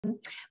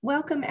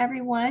Welcome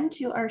everyone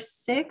to our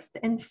sixth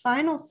and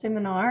final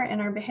seminar in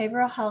our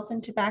Behavioral Health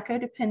and Tobacco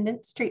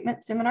Dependence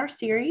Treatment Seminar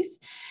Series.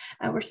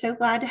 We're so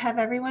glad to have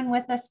everyone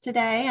with us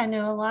today. I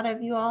know a lot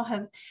of you all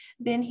have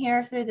been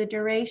here through the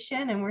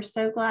duration, and we're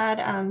so glad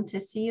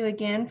to see you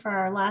again for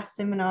our last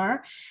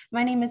seminar.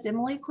 My name is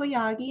Emily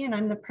Koyagi, and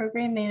I'm the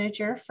Program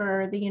Manager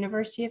for the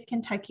University of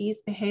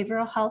Kentucky's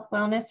Behavioral Health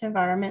Wellness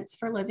Environments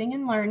for Living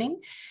and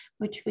Learning,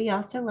 which we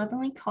also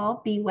lovingly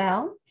call Be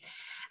Well.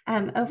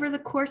 Over the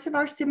course of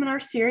our seminar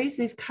series,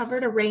 we've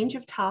covered a range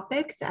of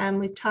topics.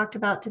 We've talked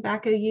about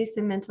tobacco use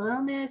and mental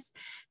illness,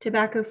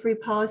 tobacco-free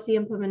policy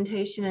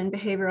implementation in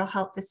behavioral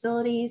health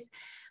facilities,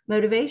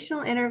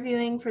 motivational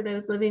interviewing for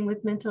those living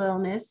with mental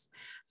illness,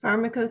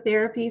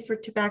 pharmacotherapy for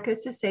tobacco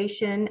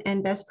cessation,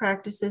 and best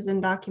practices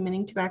in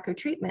documenting tobacco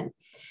treatment.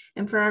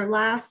 And for our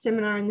last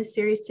seminar in the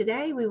series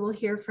today, we will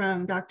hear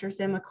from Dr.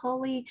 Zema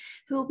Coley,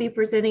 who will be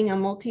presenting a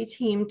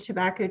multi-team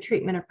tobacco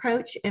treatment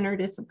approach,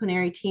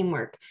 interdisciplinary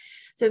teamwork.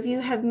 So if you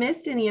have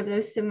missed any of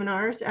those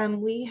seminars,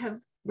 we have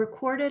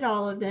recorded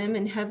all of them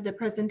and have the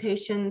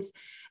presentations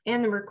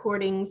and the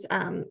recordings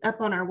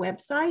up on our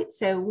website.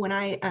 So when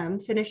I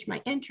finish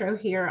my intro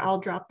here, I'll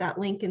drop that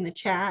link in the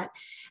chat,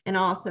 and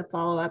I'll also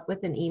follow up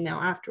with an email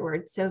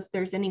afterwards. So if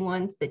there's any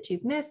ones that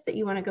you've missed that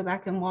you want to go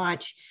back and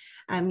watch,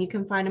 you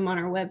can find them on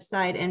our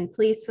website, and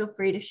please feel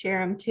free to share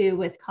them too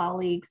with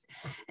colleagues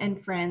and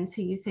friends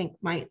who you think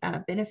might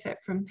benefit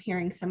from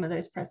hearing some of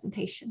those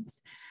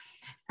presentations.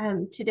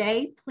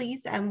 Today,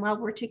 please, while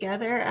we're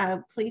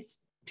together, please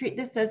treat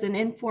this as an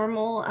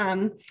informal,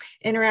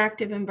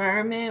 interactive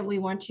environment. We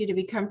want you to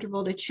be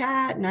comfortable to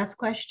chat and ask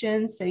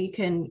questions, so you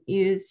can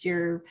use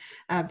your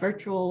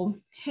virtual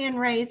hand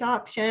raise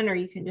option, or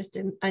you can just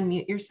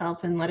unmute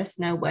yourself and let us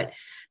know what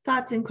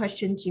thoughts and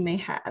questions you may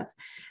have.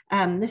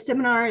 The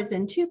seminar is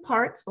in two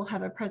parts. We'll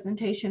have a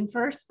presentation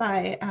first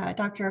by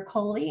Dr.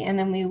 Coley, and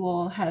then we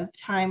will have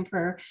time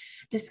for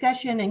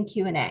discussion and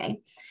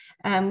Q&A.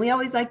 We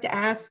always like to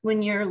ask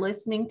when you're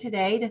listening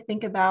today to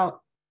think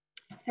about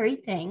three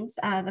things.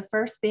 The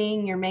first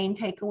being your main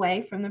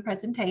takeaway from the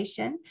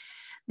presentation.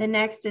 The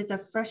next is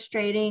a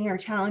frustrating or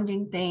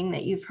challenging thing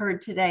that you've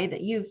heard today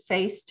that you've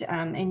faced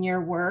in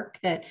your work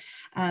that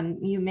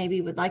you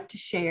maybe would like to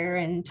share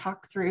and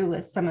talk through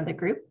with some of the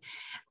group.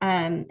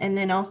 And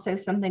then also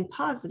something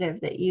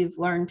positive that you've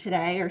learned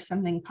today, or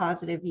something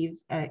positive you've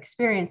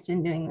experienced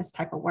in doing this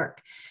type of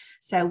work.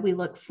 So we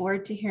look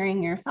forward to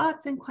hearing your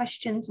thoughts and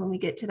questions when we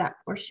get to that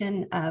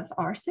portion of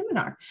our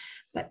seminar.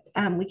 But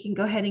we can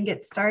go ahead and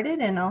get started,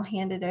 and I'll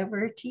hand it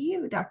over to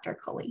you, Dr.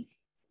 Coley.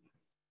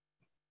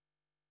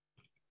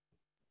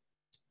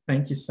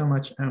 Thank you so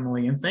much,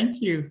 Emily. And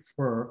thank you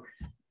for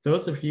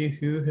those of you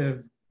who have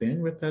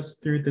been with us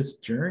through this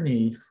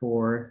journey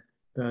for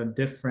the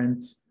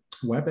different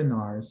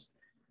webinars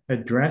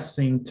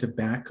addressing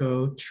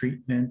tobacco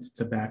treatment,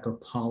 tobacco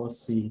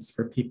policies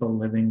for people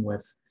living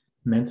with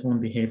mental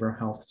and behavioral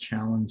health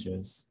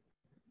challenges.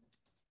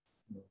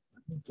 Let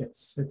me get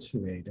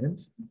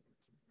situated.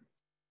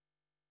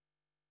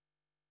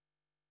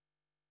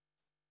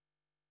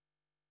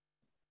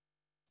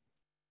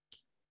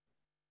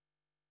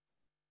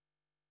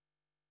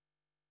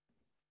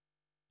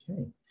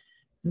 Okay,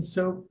 and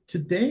so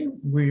today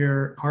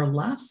our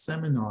last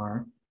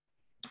seminar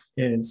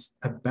is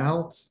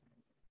about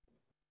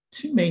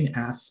two main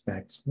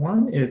aspects.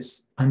 One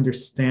is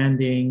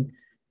understanding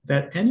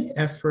that any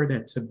effort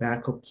at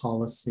tobacco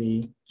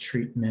policy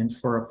treatment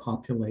for a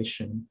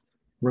population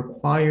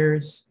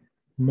requires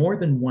more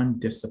than one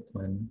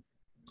discipline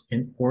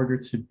in order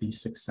to be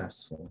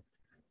successful.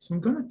 So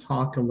I'm going to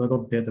talk a little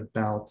bit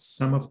about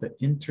some of the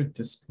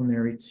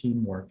interdisciplinary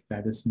teamwork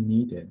that is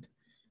needed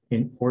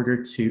in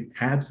order to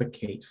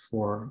advocate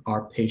for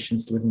our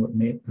patients living with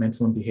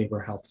mental and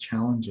behavioral health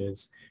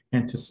challenges,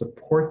 and to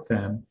support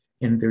them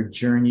in their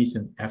journeys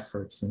and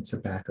efforts in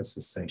tobacco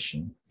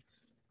cessation.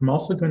 I'm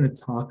also going to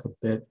talk a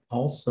bit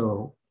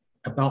also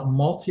about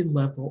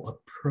multi-level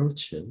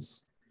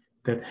approaches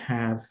that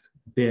have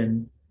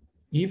been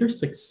either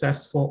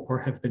successful or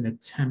have been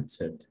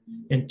attempted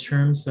in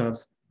terms of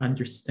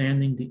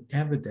understanding the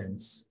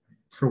evidence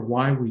for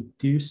why we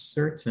do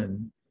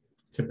certain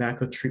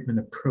tobacco treatment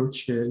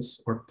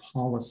approaches or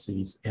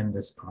policies in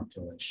this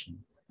population.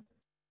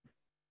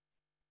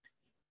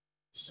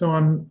 So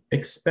I'm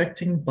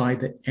expecting by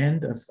the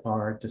end of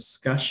our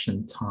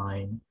discussion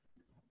time,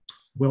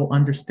 we'll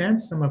understand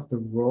some of the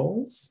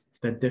roles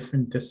that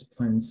different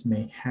disciplines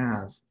may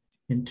have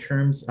in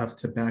terms of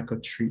tobacco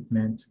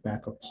treatment,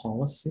 tobacco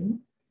policy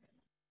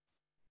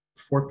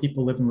for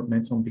people living with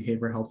mental and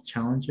behavioral health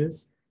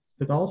challenges,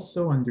 but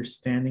also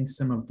understanding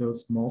some of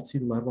those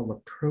multi-level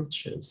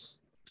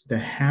approaches that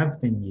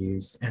have been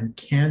used and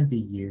can be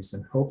used,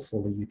 and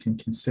hopefully you can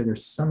consider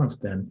some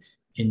of them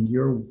in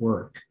your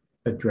work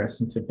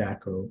addressing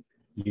tobacco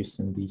use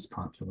in these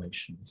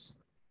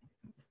populations.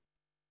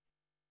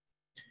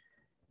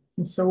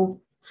 And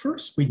so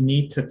first, we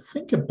need to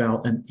think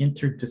about an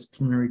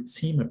interdisciplinary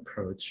team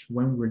approach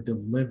when we're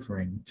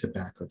delivering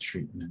tobacco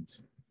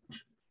treatment.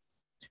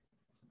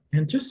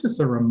 And just as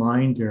a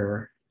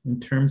reminder, in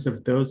terms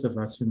of those of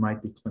us who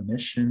might be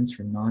clinicians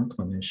or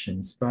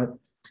non-clinicians, but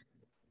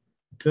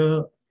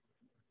the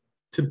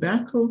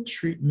tobacco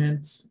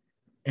treatment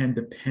and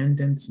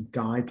dependence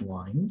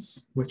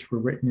guidelines, which were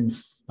written in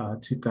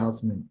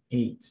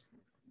 2008,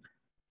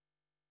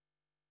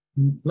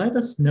 let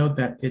us know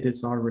that it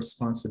is our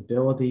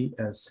responsibility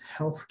as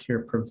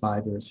healthcare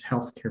providers,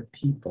 healthcare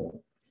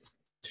people,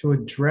 to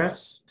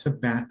address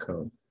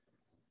tobacco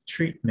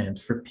treatment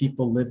for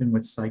people living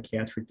with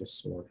psychiatric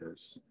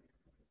disorders.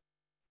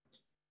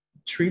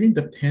 Treating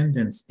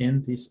dependence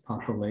in this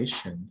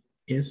population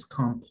is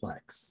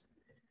complex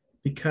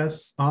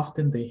because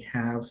often they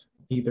have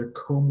either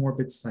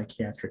comorbid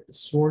psychiatric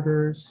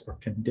disorders or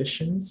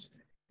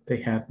conditions.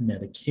 They have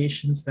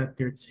medications that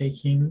they're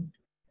taking,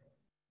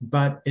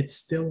 but it's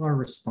still our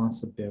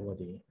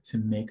responsibility to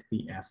make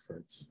the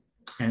efforts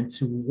and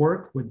to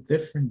work with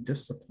different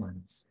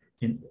disciplines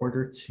in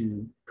order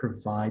to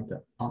provide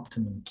the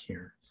optimum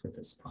care for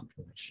this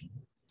population.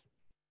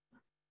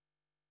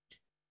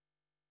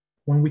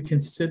 When we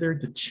consider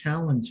the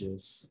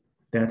challenges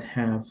that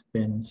have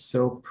been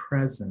so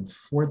present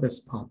for this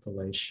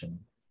population,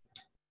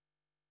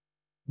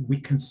 we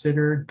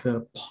consider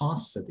the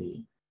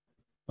paucity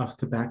of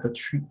tobacco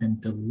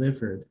treatment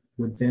delivered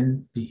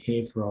within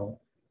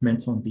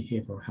mental and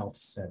behavioral health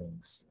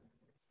settings.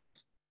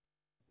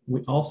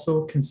 We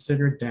also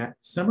considered that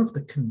some of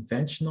the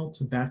conventional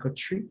tobacco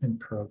treatment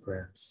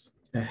programs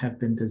that have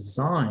been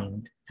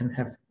designed and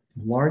have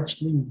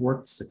largely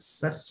worked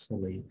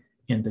successfully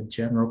in the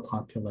general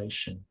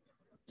population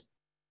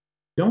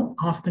don't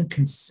often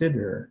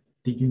consider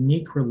the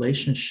unique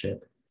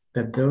relationship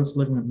that those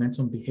living with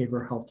mental and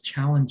behavioral health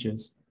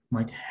challenges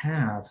might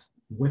have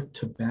with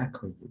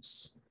tobacco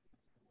use.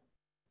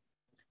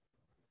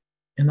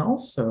 And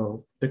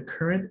also the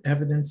current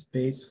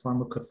evidence-based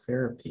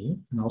pharmacotherapy,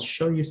 and I'll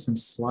show you some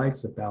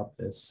slides about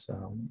this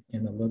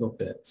in a little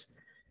bit.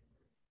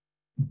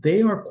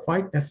 They are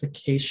quite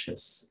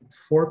efficacious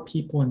for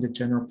people in the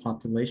general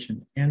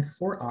population and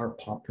for our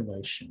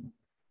population.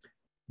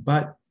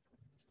 But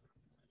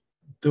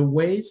the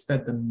ways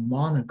that the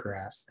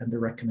monographs and the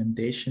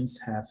recommendations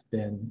have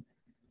been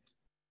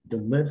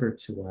delivered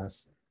to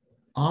us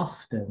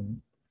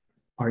often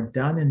are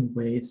done in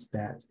ways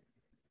that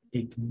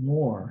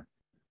ignore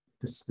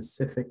the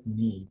specific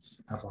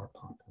needs of our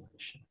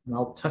population. And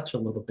I'll touch a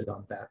little bit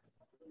on that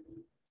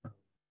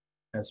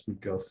as we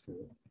go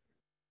through.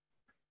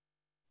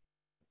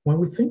 When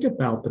we think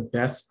about the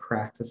best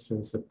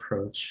practices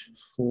approach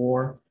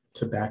for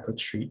tobacco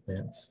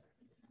treatments,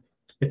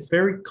 it's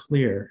very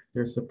clear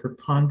there's a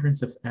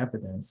preponderance of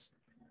evidence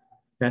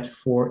that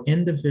for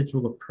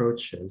individual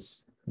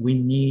approaches,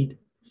 we need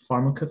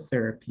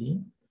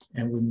pharmacotherapy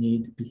and we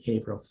need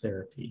behavioral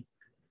therapy.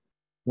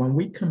 When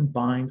we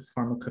combine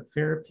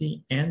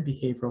pharmacotherapy and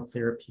behavioral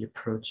therapy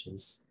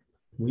approaches,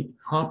 we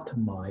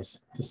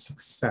optimize the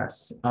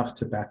success of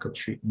tobacco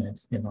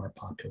treatment in our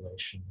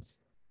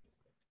populations.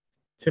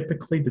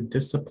 Typically, the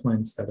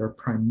disciplines that are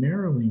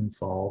primarily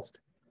involved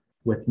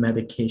with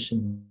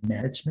medication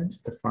management,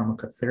 the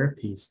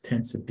pharmacotherapies,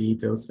 tend to be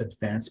those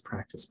advanced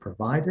practice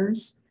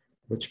providers,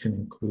 which can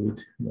include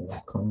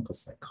clinical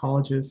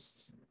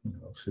psychologists,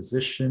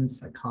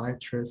 physicians,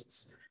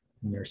 psychiatrists,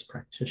 nurse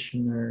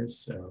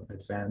practitioners,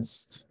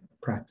 advanced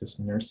practice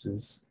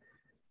nurses,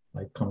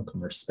 like clinical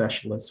nurse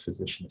specialists,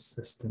 physician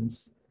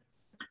assistants.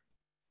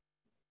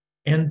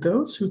 And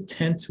those who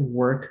tend to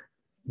work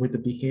with the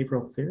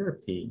behavioral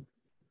therapy,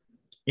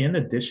 in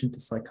addition to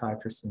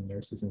psychiatrists and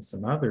nurses and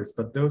some others,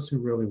 but those who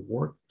really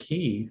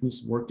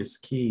whose work is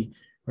key,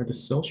 are the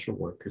social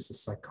workers, the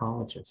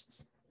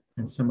psychologists,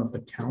 and some of the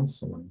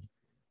counseling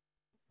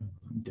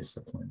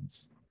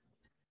disciplines.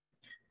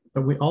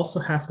 But we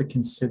also have to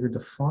consider the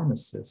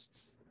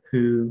pharmacists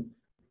who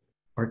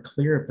are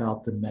clear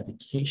about the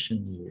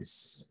medication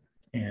use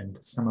and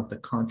some of the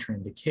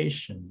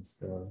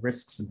contraindications,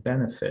 risks and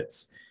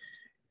benefits.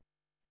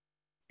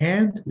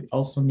 And we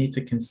also need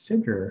to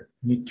consider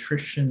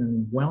nutrition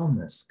and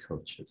wellness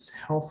coaches,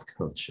 health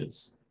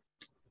coaches,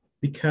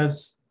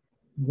 because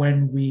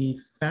when we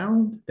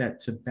found that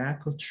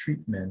tobacco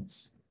treatment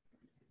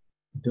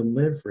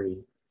delivery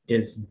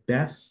is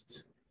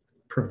best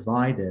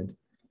provided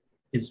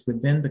is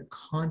within the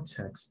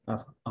context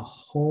of a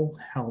whole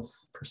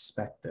health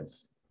perspective.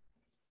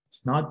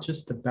 It's not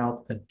just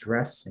about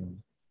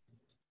addressing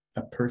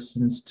a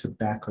person's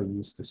tobacco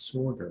use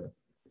disorder.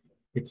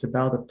 It's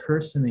about a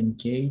person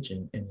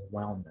engaging in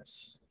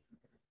wellness.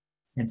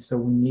 And so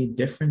we need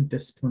different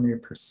disciplinary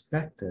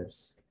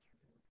perspectives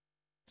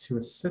to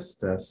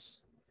assist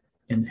us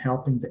in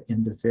helping the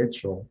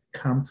individual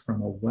come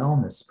from a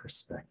wellness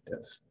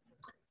perspective,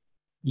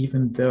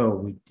 even though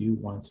we do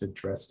want to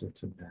address their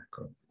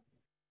tobacco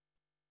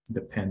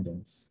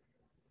dependence.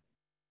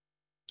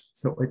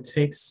 So it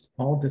takes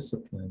all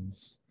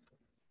disciplines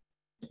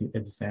to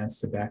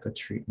advance tobacco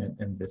treatment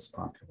in this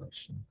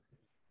population.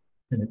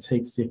 And it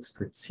takes the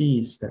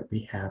expertise that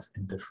we have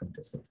in different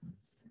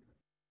disciplines.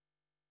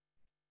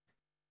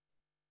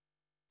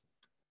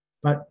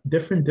 But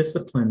different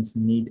disciplines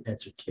need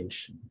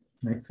education.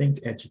 And I think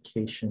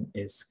education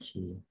is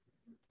key.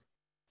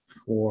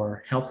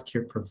 For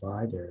healthcare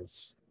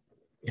providers,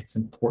 it's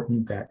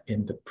important that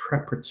in the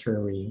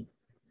preparatory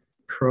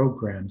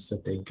programs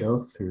that they go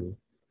through,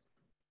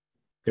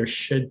 there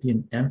should be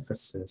an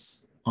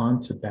emphasis on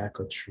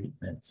tobacco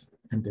treatment,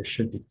 and there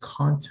should be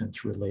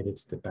content related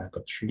to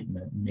tobacco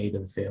treatment made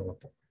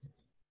available.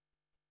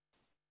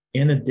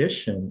 In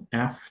addition,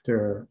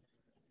 after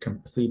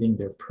completing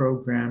their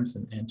programs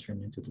and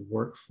entering into the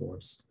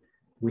workforce,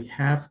 we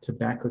have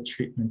tobacco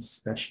treatment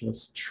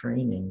specialist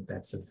training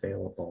that's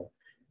available,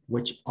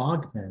 which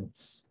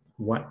augments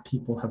what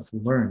people have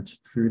learned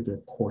through their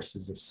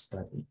courses of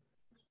study.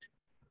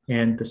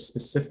 And the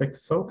specific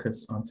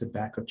focus on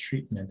tobacco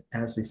treatment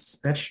as a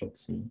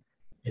specialty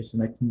is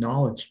an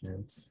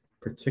acknowledgement,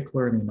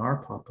 particularly in our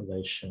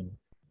population,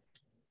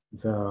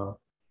 the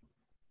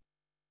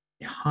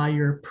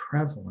higher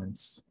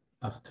prevalence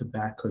of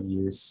tobacco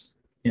use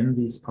in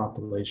these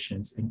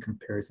populations in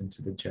comparison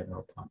to the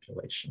general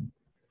population.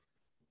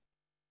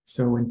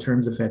 So in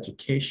terms of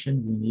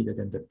education, we need it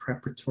in the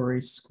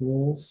preparatory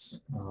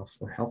schools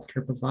for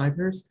healthcare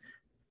providers,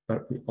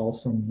 but we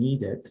also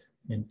need it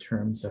in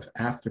terms of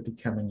after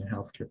becoming a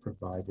healthcare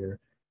provider,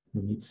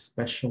 we need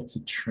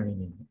specialty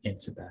training in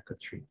tobacco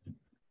treatment.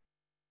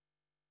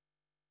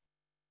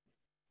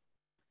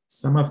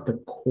 Some of the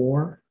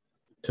core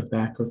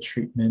tobacco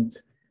treatment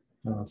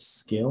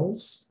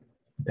skills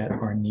that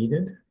are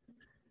needed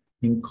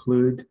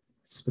include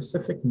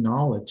specific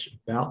knowledge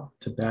about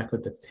tobacco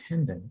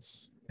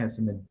dependence as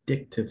an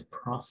addictive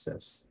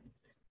process,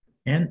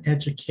 and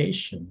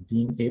education,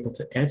 being able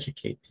to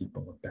educate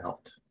people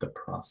about the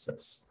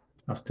process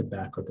of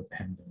tobacco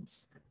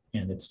dependence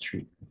and its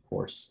treatment, of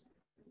course.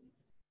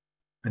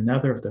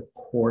 Another of the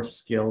core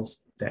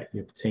skills that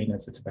you obtain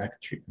as a tobacco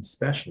treatment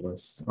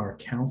specialist are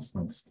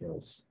counseling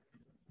skills,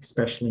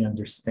 especially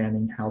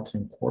understanding how to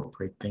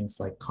incorporate things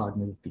like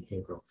cognitive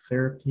behavioral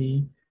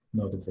therapy,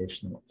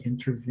 motivational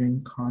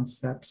interviewing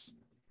concepts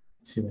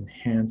to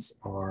enhance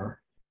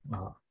our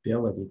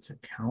ability to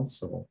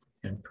counsel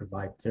and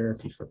provide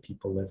therapy for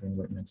people living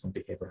with mental and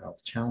behavioral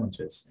health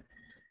challenges.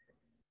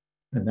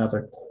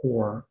 Another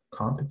core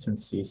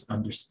competency is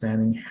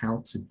understanding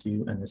how to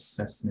do an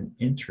assessment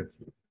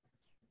interview,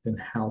 then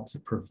how to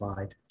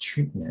provide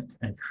treatment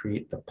and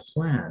create the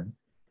plan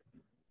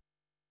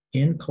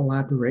in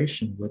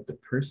collaboration with the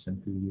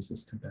person who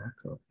uses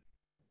tobacco.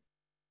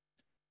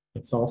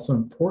 It's also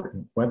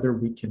important, whether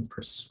we can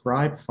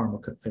prescribe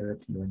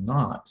pharmacotherapy or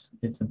not,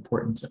 it's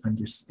important to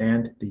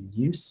understand the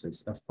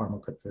uses of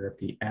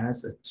pharmacotherapy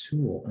as a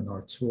tool in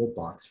our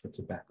toolbox for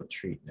tobacco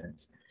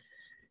treatment.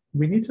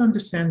 We need to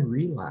understand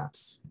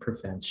relapse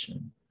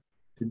prevention,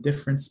 the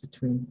difference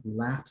between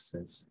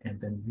lapses and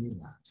then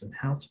relapse, and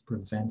how to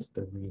prevent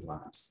the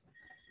relapse.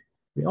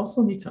 We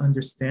also need to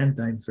understand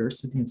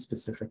diversity in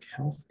specific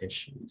health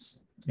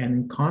issues. And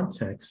in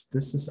context,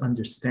 this is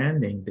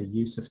understanding the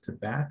use of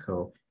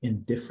tobacco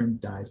in different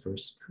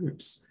diverse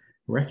groups,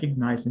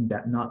 recognizing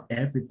that not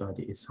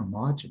everybody is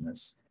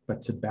homogeneous,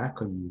 but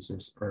tobacco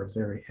users are a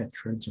very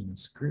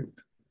heterogeneous group.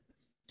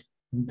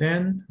 And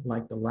then,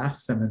 like the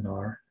last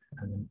seminar,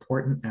 an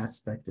important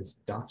aspect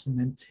is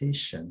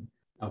documentation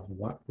of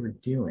what we're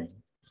doing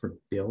for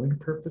billing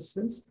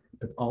purposes,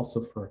 but also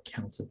for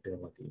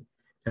accountability,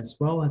 as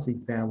well as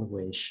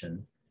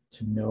evaluation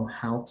to know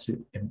how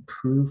to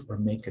improve or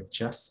make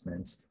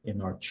adjustments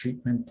in our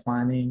treatment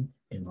planning,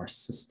 in our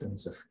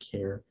systems of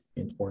care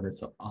in order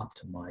to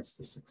optimize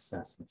the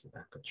success of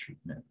tobacco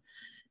treatment.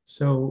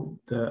 So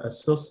the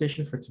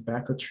Association for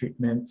Tobacco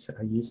Treatment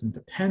Use and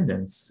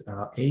Dependence,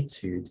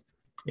 ATUD,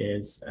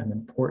 is an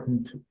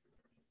important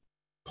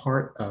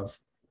part of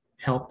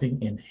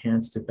helping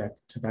enhance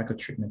tobacco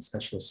treatment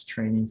specialist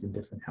trainings in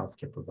different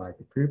healthcare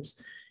provider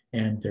groups.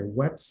 And their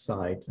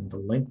website and the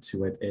link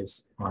to it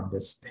is on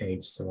this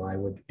page. So I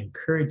would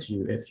encourage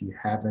you, if you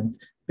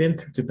haven't been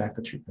through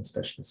tobacco treatment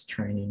specialist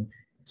training,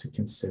 to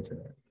consider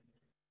it.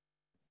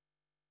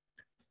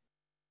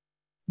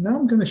 Now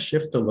I'm going to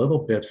shift a little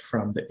bit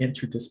from the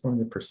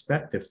interdisciplinary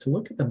perspective to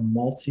look at the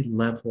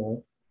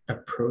multi-level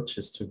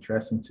approaches to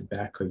addressing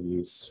tobacco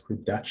use,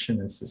 reduction,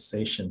 and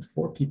cessation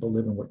for people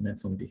living with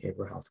mental and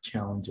behavioral health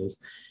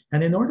challenges.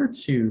 And in order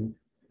to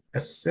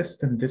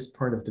assist in this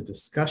part of the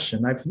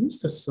discussion, I've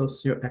used a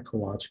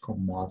socio-ecological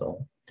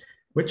model,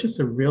 which is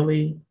a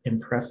really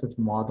impressive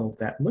model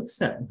that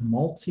looks at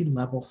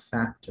multi-level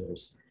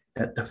factors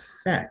that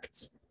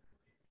affect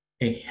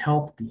a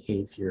health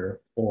behavior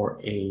or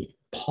a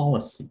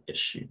policy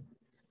issue.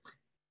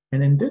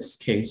 And in this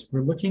case,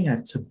 we're looking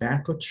at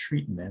tobacco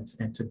treatment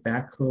and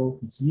tobacco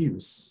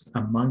use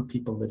among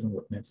people living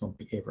with mental and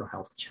behavioral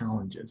health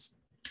challenges.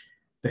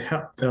 The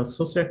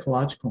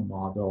socioecological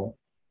model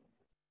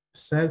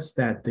says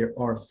that there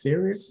are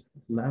various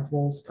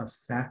levels of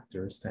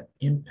factors that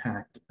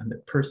impact on the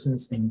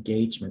person's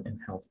engagement in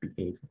health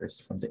behaviors,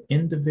 from the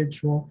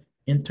individual,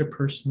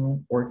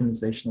 interpersonal,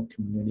 organizational,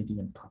 community,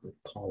 and public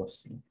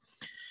policy.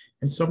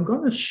 And so I'm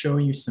going to show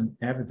you some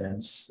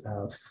evidence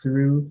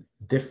through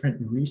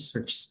different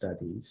research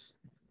studies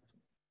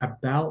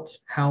about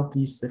how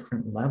these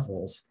different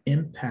levels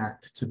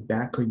impact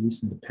tobacco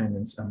use and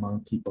dependence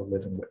among people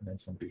living with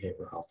mental and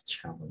behavioral health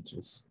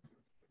challenges.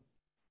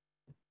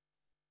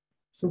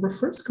 So we're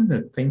first going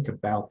to think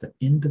about the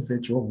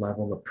individual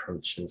level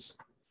approaches.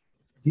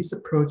 These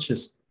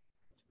approaches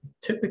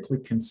typically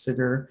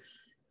consider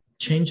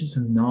changes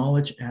in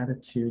knowledge,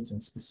 attitudes,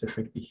 and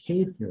specific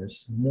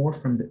behaviors more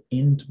from the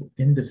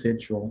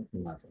individual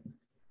level.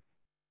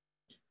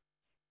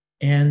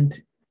 And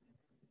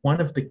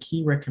one of the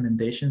key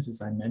recommendations,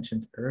 as I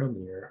mentioned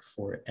earlier,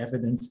 for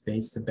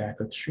evidence-based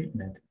tobacco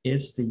treatment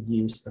is the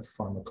use of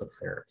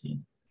pharmacotherapy.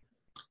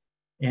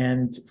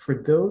 And for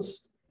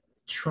those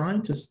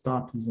trying to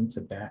stop using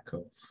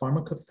tobacco,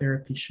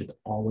 pharmacotherapy should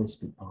always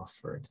be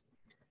offered.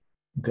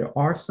 There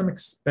are some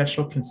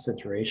special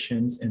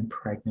considerations in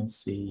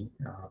pregnancy,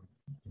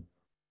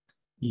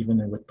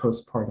 even with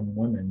postpartum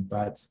women,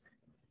 but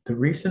the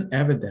recent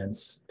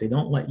evidence, they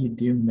don't let you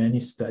do many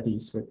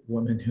studies with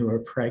women who are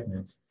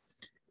pregnant.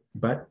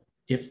 But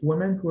if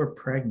women who are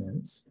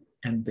pregnant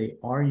and they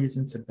are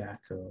using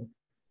tobacco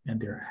and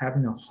they're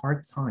having a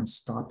hard time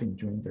stopping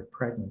during their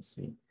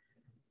pregnancy,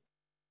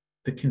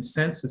 the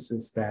consensus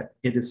is that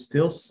it is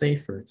still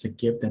safer to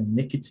give them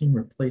nicotine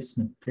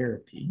replacement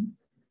therapy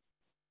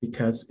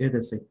because it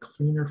is a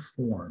cleaner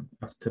form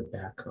of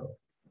tobacco.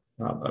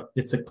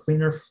 It's a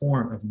cleaner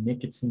form of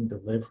nicotine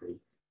delivery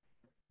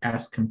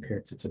as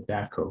compared to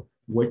tobacco,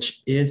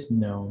 which is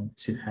known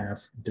to have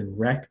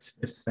direct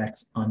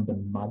effects on the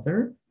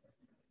mother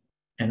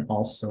and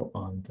also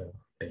on the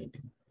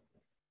baby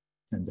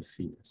and the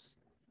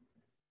fetus.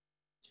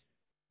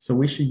 So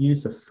we should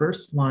use a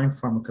first-line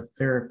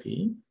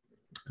pharmacotherapy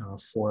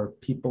for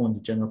people in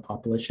the general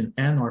population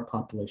and our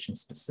population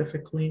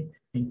specifically,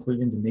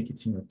 including the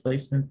nicotine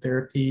replacement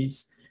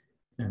therapies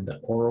and the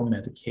oral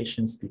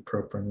medications,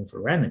 bupropion and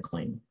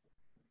varenicline.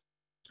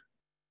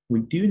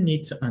 We do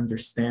need to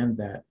understand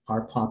that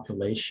our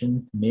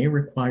population may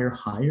require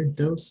higher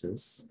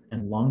doses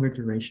and longer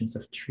durations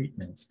of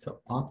treatments to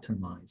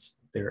optimize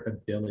their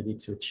ability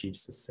to achieve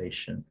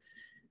cessation.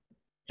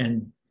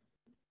 And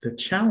the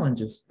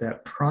challenge is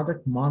that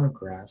product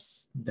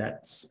monographs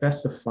that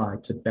specify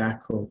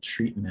tobacco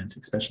treatment,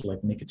 especially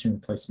like nicotine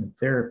replacement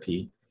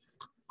therapy,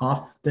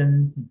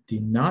 often do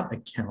not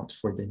account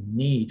for the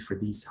need for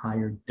these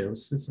higher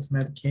doses of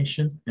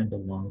medication and the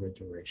longer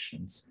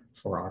durations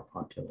for our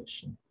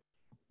population.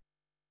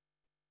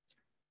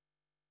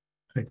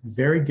 A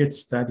very good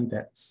study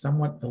that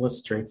somewhat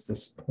illustrates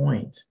this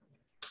point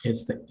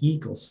is the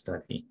EAGLE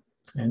study.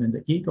 And in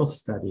the EAGLE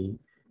study,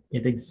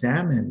 it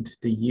examined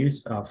the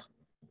use of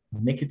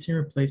nicotine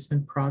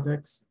replacement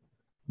products,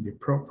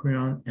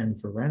 bupropion and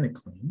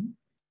varenicline,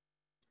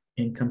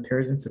 in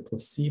comparison to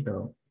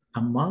placebo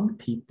among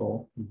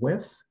people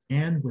with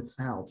and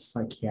without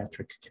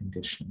psychiatric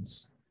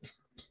conditions.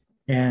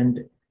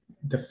 And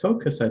the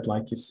focus I'd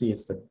like to see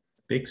is the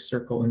big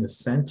circle in the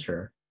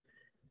center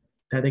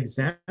that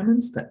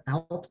examines the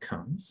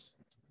outcomes,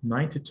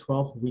 9 to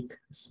 12 week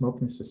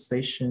smoking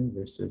cessation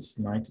versus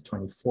 9 to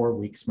 24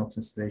 week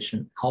smoking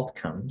cessation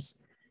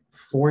outcomes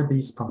for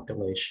these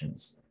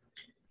populations.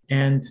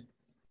 And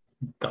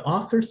the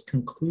authors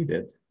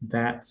concluded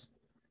that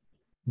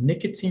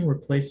nicotine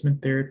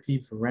replacement therapy,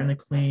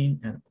 varenicline,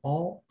 and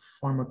all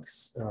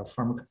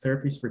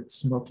pharmacotherapies for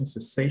smoking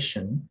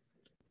cessation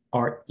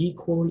are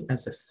equally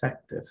as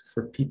effective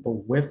for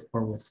people with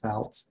or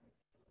without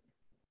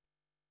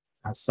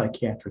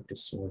psychiatric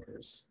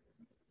disorders.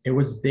 It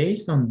was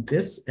based on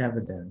this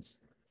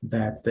evidence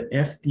that the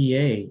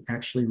FDA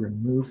actually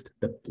removed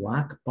the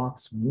black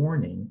box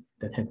warning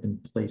that had been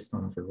placed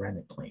on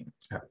varenicline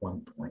at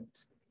one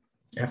point.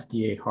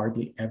 FDA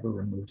hardly ever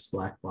removes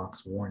black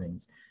box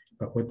warnings,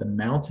 but with the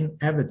mounting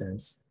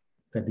evidence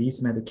that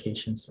these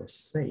medications are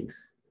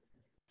safe,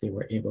 they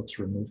were able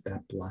to remove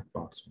that black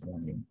box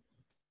warning.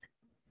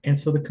 And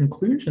so the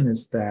conclusion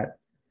is that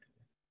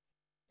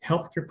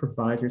healthcare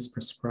providers,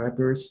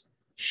 prescribers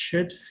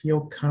should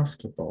feel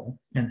comfortable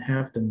and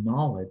have the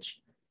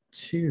knowledge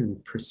to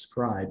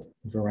prescribe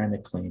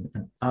varenicline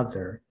and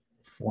other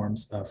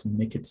forms of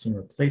nicotine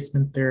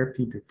replacement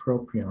therapy,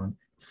 bupropion,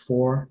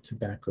 for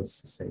tobacco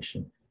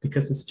cessation,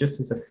 because it's just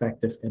as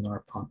effective in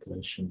our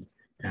populations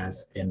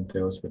as in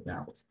those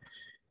without.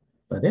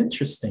 But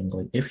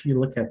interestingly, if you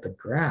look at the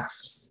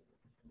graphs,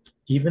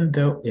 even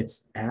though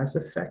it's as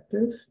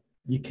effective,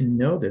 you can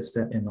notice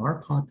that in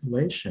our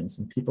populations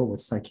and people with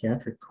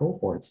psychiatric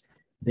cohorts,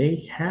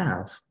 they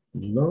have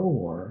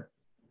lower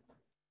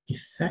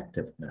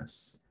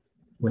effectiveness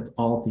with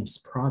all these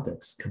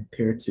products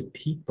compared to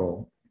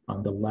people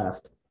on the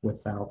left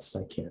without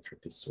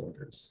psychiatric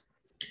disorders.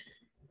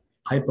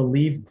 I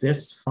believe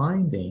this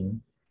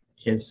finding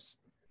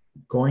is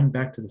going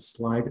back to the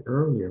slide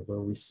earlier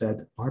where we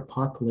said our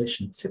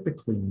population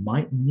typically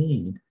might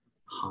need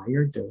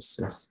higher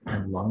doses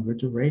and longer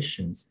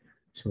durations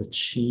to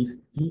achieve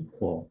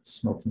equal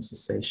smoking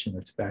cessation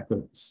or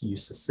tobacco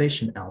use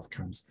cessation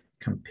outcomes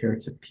compared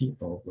to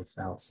people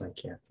without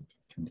psychiatric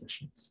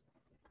conditions.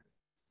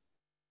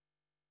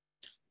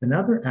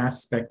 Another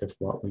aspect of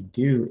what we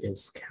do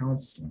is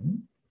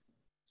counseling.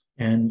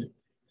 And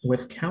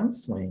with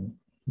counseling,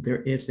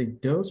 there is a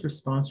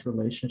dose-response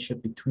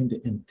relationship between the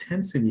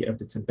intensity of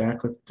the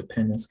tobacco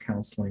dependence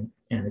counseling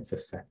and its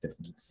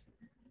effectiveness.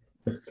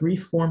 The three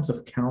forms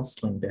of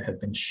counseling that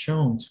have been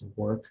shown to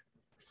work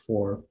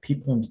for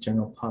people in the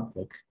general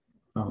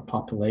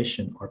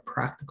population are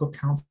practical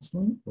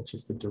counseling, which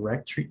is the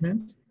direct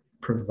treatment,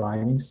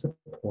 providing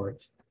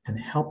support, and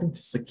helping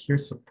to secure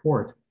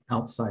support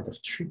outside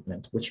of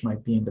treatment, which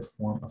might be in the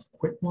form of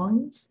quit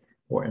lines,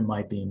 or it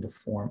might be in the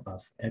form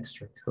of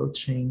extra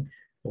coaching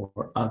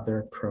or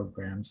other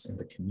programs in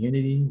the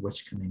community,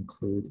 which can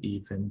include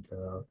even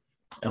the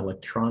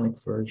electronic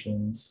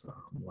versions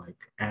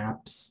like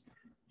apps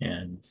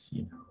and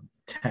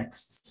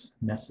texts,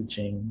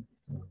 messaging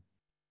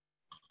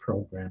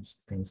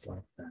programs, things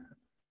like that.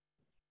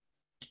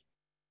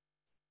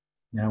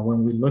 Now,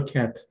 when we look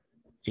at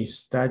a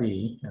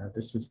study,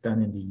 this was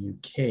done in the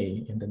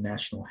UK in the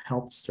National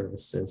Health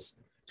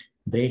Services,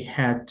 they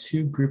had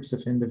two groups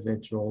of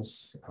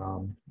individuals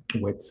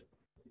with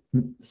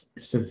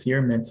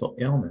severe mental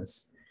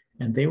illness,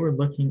 and they were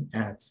looking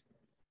at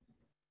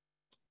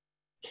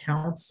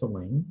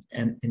counseling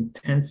and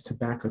intense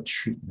tobacco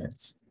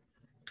treatments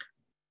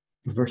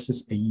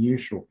versus a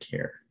usual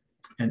care.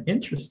 And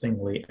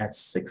interestingly, at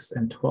 6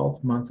 and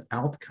 12-month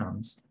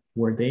outcomes,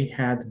 where they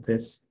had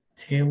this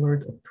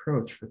tailored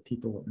approach for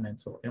people with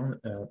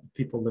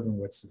people living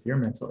with severe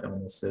mental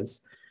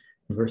illnesses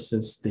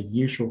versus the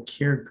usual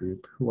care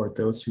group, who are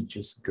those who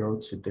just go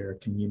to their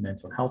community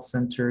mental health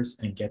centers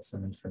and get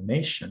some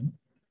information,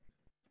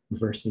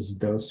 versus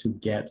those who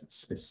get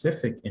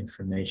specific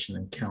information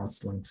and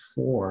counseling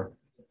for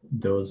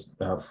those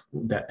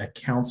that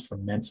accounts for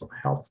mental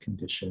health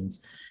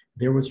conditions,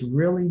 there was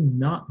really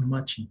not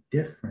much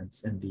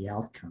difference in the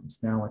outcomes.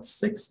 Now, at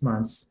 6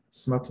 months,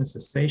 smoking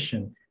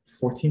cessation,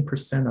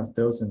 14% of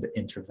those in the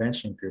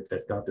intervention group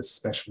that got the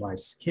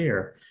specialized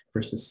care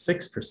versus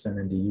 6%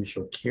 in the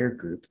usual care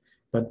group.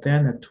 But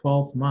then at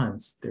 12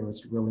 months, there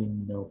was really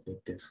no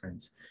big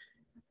difference.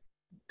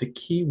 The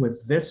key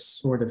with this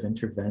sort of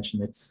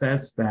intervention, it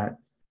says that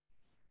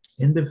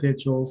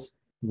individuals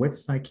with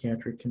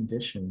psychiatric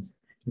conditions,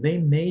 they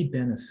may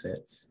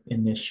benefit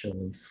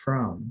initially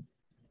from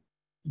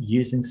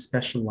using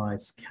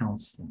specialized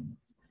counseling,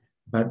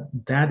 but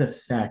that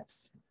effect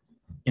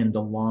in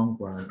the long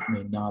run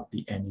may not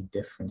be any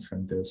different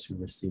from those who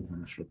receive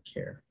usual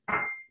care.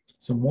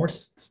 So more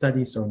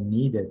studies are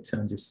needed to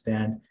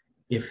understand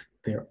if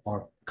there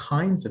are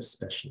kinds of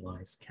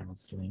specialized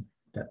counseling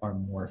that are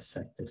more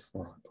effective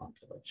for our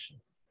population.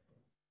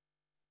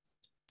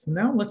 So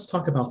now let's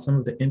talk about some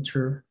of the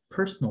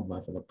interpersonal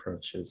level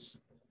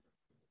approaches.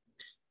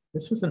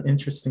 This was an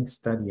interesting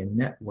study, a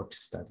network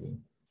study.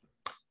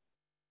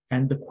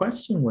 And the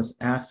question was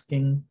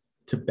asking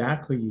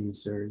tobacco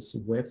users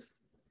with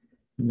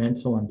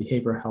mental and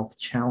behavioral health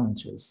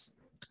challenges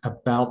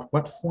about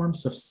what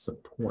forms of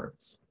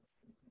support,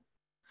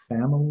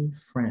 family,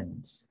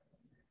 friends,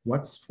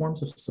 what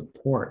forms of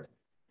support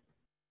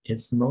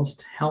is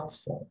most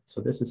helpful.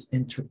 So this is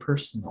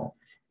interpersonal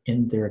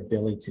in their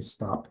ability to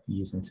stop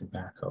using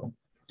tobacco.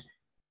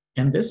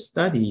 And this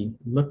study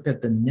looked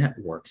at the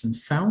networks and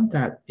found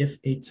that if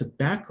a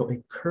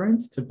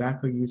current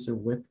tobacco user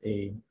with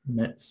a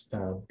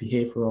mental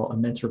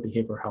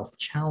behavioral health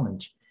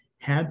challenge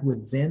had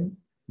within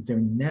their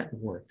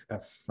network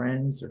of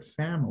friends or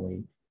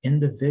family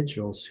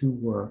individuals who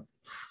were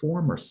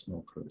former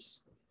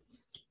smokers,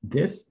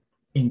 this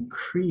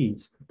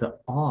increased the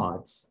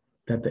odds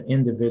that the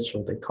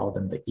individual, they call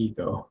them the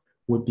ego,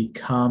 would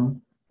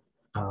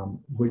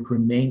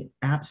remain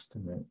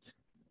abstinent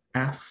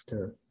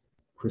after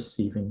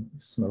receiving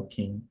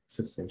smoking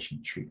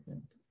cessation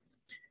treatment.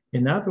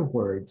 In other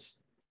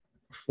words,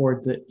 for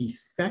the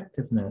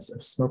effectiveness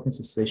of smoking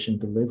cessation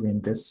delivery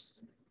in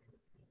this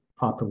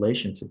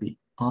population to be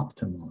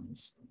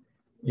optimized,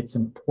 it's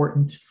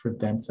important for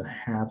them to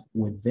have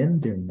within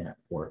their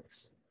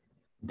networks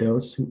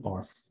those who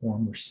are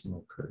former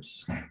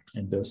smokers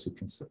and those who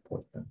can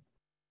support them.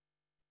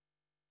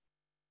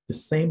 The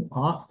same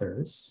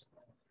authors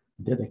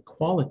did a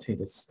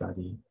qualitative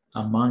study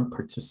among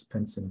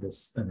participants in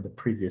the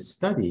previous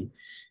study,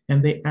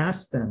 and they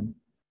asked them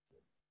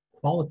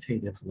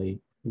qualitatively,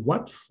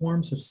 what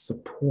forms of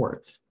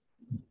support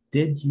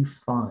did you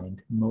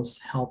find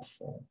most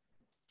helpful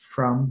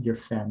from your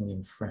family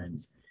and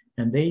friends?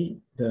 And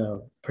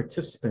the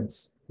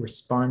participants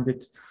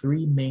responded to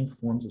three main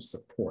forms of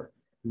support.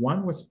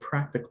 One was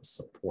practical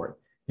support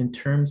in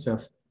terms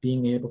of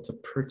being able to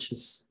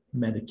purchase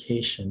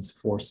medications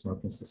for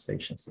smoking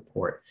cessation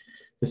support.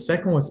 The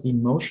second was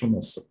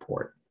emotional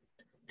support,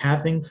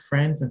 having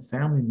friends and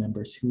family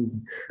members who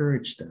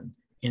encourage them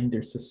in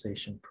their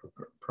cessation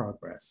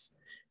progress.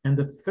 And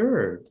the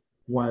third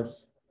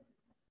was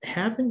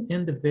having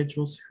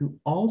individuals who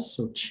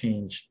also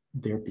changed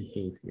their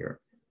behavior,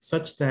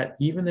 such that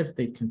even if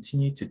they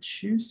continue to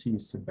choose to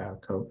use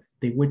tobacco,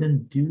 they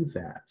wouldn't do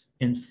that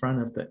in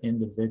front of the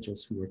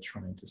individuals who were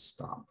trying to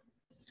stop.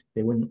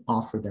 They wouldn't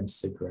offer them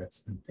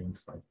cigarettes and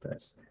things like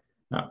this,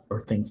 or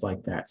things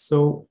like that.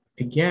 So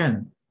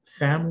again,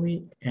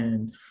 family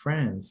and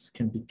friends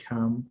can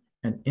become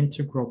an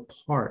integral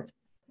part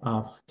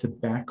of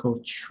tobacco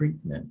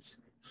treatment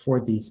for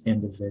these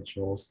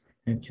individuals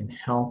and can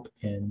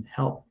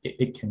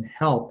it can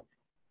help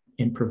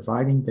in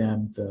providing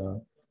them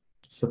the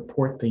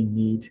support they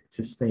need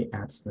to stay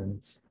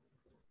abstinent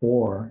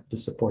or the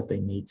support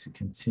they need to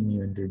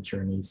continue in their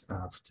journeys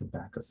of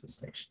tobacco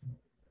cessation.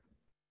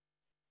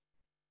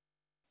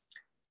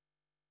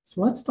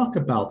 So let's talk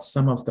about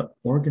some of the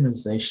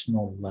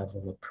organizational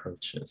level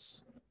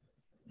approaches.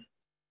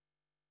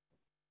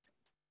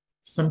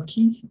 Some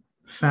key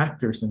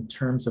factors in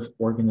terms of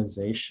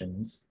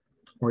organizations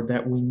are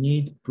that we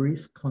need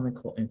brief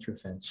clinical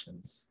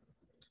interventions.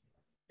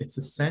 It's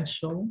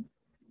essential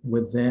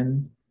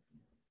within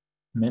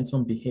mental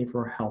and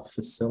behavioral health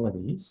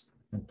facilities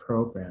and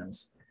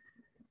programs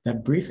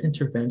that brief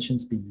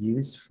interventions be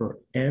used for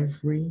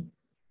every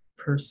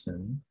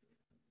person,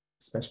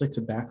 especially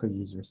tobacco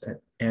users,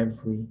 at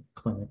every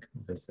clinic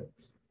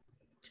visit.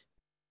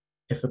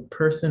 If a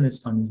person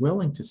is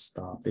unwilling to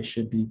stop, they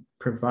should be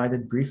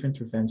provided brief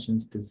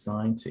interventions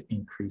designed to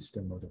increase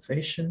their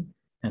motivation.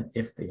 And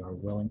if they are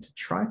willing to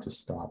try to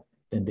stop,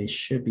 then they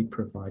should be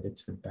provided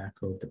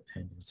tobacco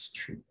dependence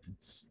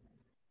treatments.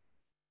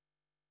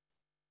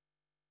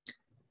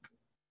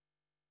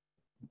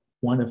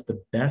 One of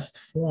the best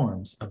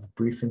forms of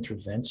brief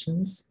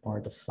interventions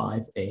are the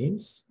 5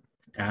 A's: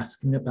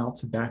 asking about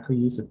tobacco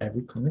use at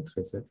every clinic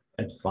visit,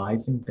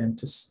 advising them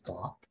to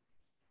stop,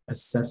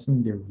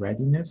 assessing their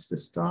readiness to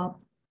stop,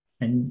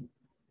 and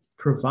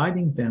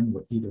providing them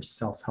with either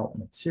self-help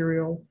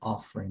material,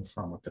 offering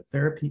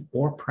pharmacotherapy,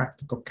 or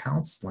practical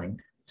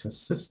counseling to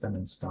assist them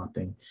in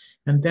stopping,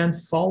 and then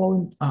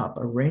following up,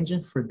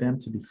 arranging for them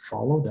to be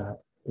followed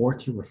up or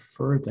to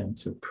refer them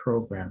to a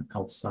program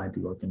outside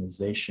the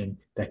organization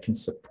that can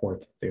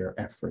support their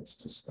efforts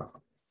to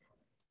stop.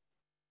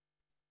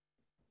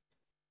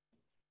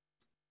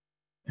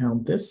 Now,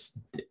 this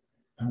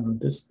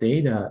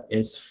data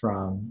is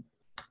from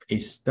a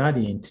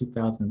study in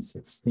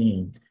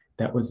 2016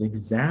 that was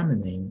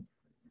examining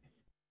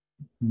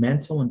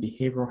mental and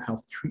behavioral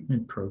health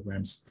treatment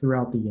programs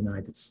throughout the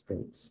United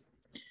States.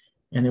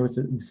 And it was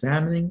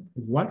examining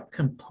what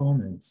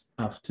components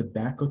of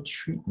tobacco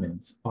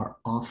treatment are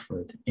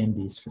offered in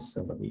these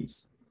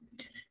facilities.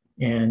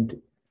 And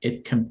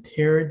it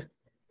compared,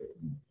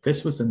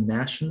 this was a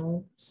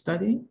national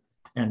study,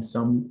 and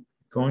so I'm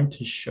going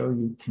to show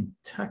you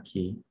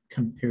Kentucky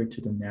compared to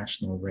the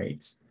national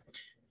rates.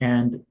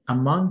 And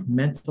among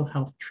mental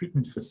health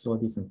treatment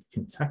facilities in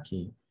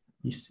Kentucky,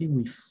 you see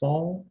we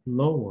fall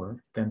lower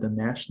than the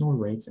national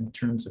rates in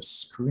terms of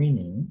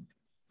screening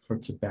for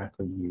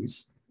tobacco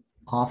use,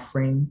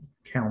 offering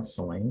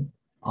counseling,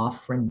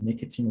 offering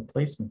nicotine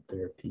replacement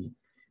therapy,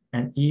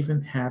 and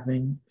even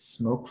having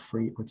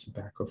smoke-free or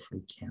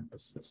tobacco-free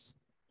campuses.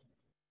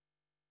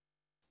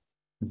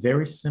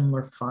 Very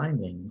similar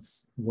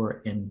findings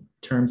were in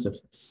terms of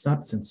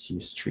substance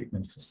use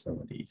treatment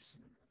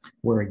facilities,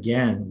 where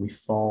again, we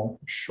fall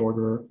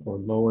shorter or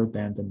lower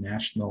than the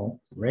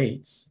national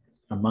rates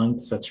among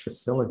such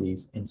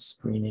facilities in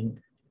screening,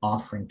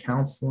 offering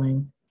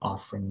counseling,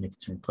 offering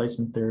nicotine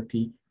replacement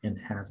therapy, and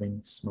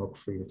having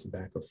smoke-free or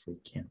tobacco-free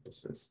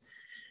campuses.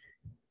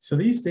 So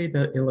these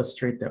data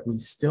illustrate that we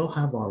still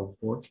have our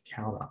work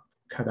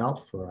cut out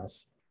for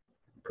us,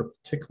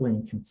 particularly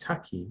in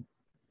Kentucky,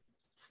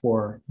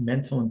 for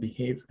mental and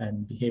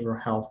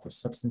behavioral health or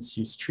substance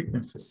use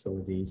treatment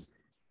facilities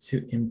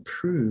to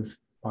improve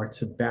our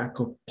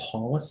tobacco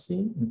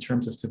policy in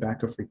terms of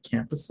tobacco-free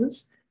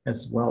campuses,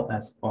 as well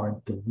as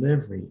our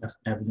delivery of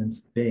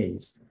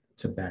evidence-based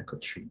tobacco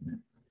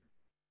treatment.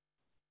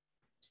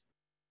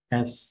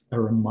 As a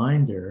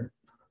reminder,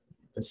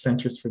 the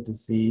Centers for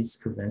Disease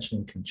Prevention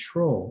and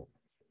Control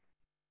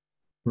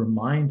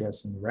remind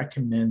us and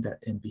recommend that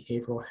in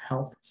behavioral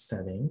health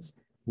settings,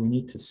 we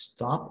need to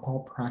stop all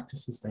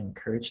practices that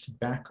encourage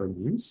tobacco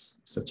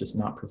use, such as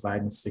not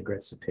providing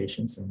cigarettes to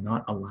patients and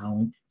not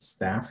allowing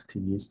staff to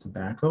use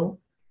tobacco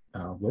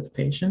with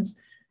patients.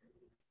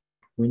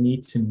 We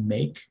need to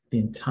make the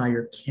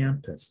entire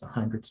campus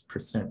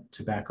 100%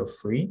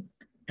 tobacco-free,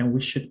 and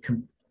we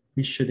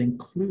should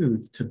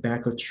include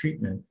tobacco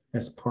treatment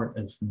as part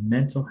of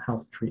mental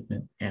health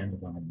treatment and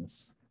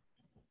wellness.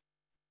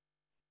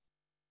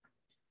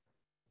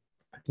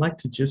 I'd like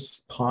to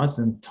just pause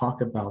and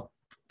talk about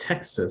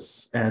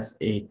Texas as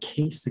a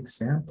case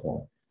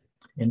example.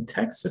 In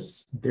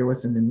Texas, there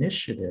was an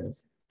initiative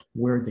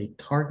where they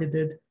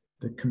targeted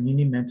the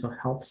community mental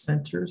health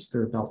centers.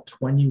 There are about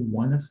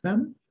 21 of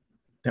them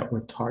that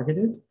were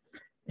targeted,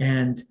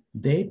 and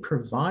they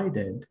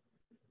provided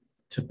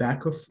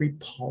tobacco-free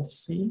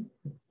policy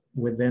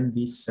within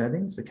these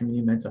settings, the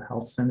community mental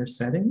health center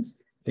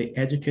settings. They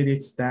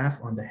educated staff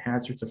on the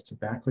hazards of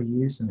tobacco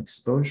use and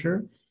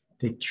exposure.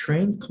 They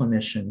trained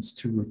clinicians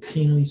to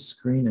routinely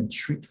screen and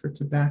treat for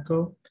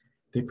tobacco.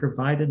 They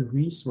provided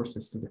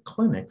resources to the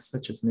clinics,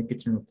 such as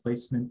nicotine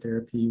replacement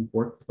therapy,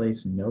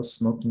 workplace no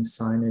smoking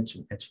signage,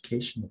 and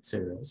education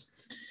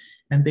materials.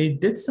 And they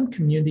did some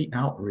community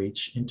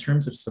outreach in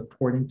terms of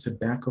supporting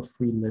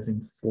tobacco-free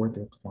living for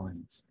their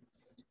clients.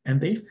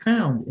 And they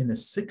found in a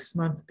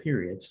 6-month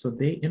period, so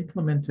they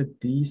implemented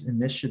these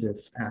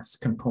initiatives as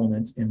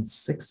components in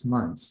 6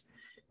 months.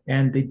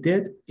 And they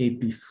did a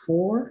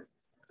before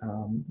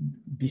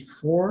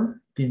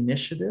the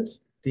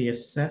initiatives, they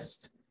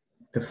assessed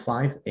the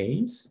 5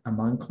 A's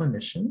among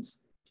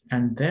clinicians.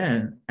 And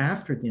then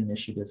after the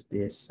initiatives,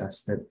 they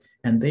assessed it.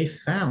 And they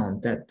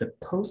found that the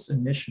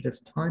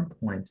post-initiative time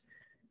point,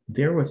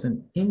 there was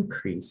an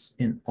increase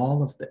in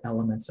all of the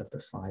elements of the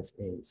 5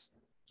 A's.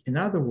 In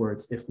other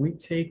words, if we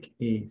take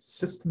a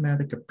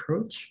systematic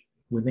approach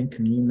within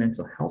community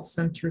mental health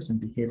centers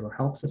and behavioral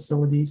health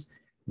facilities,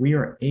 we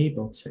are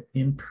able to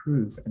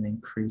improve and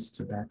increase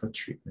tobacco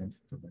treatment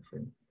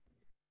delivery.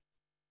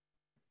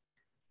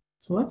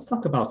 So let's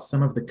talk about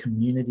some of the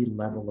community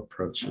level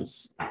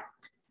approaches.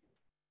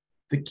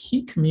 The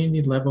key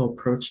community level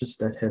approaches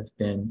that have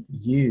been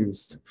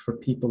used for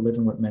people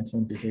living with mental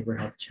and behavioral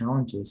health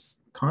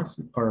challenges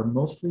are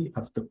mostly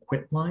of the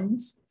quit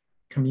lines,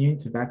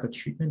 community tobacco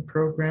treatment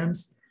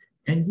programs,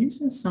 and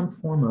using some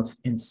form of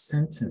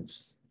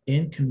incentives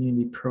in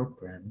community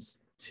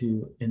programs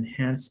to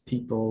enhance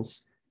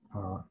people's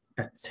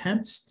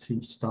attempts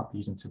to stop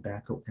using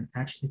tobacco and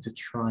actually to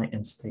try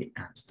and stay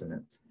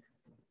abstinent.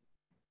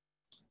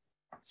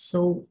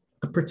 So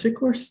a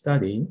particular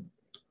study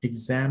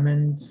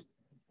examined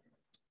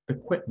the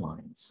quit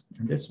lines,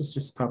 and this was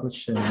just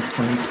published in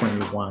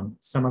 2021,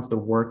 some of the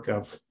work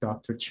of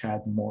Dr.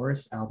 Chad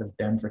Morris out of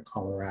Denver,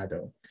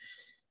 Colorado.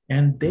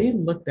 And they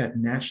looked at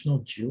National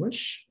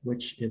Jewish,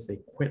 which is a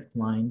quit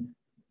line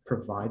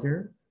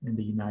provider in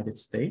the United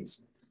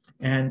States.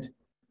 And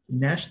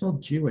National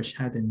Jewish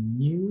had a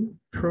new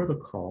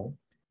protocol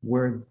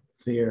where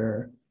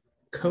their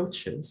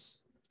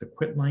coaches, the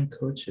quit line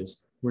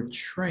coaches, were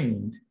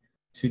trained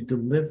to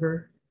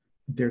deliver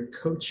their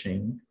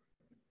coaching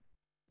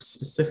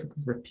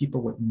specifically for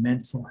people with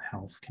mental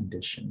health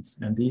conditions.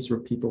 And these were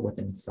people with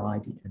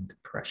anxiety and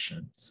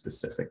depression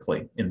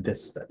specifically in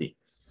this study.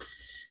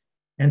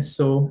 And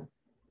so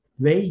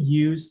they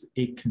used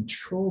a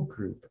control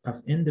group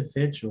of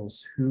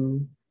individuals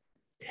who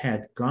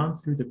had gone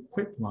through the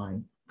quit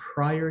line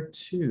prior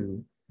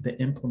to the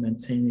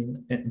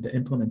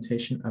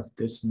implementation of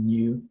this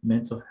new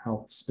mental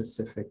health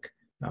specific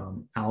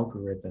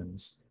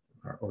algorithms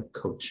or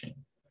coaching.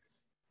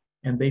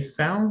 And they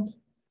found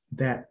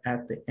that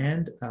at the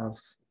end of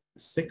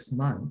 6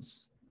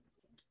 months,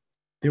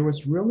 there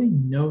was really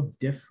no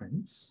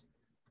difference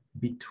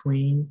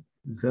between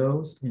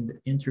those in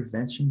the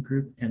intervention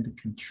group and the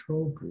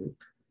control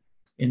group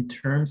in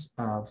terms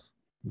of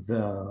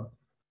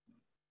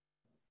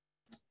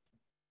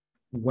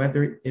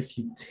whether if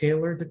you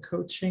tailor the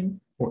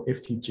coaching or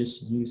if you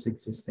just use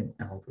existing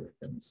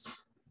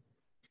algorithms.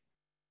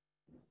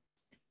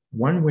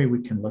 One way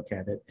we can look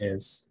at it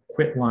is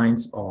quit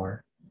lines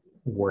are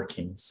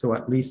working. So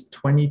at least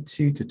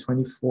 22 to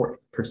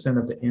 24%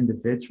 of the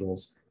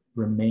individuals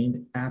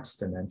remained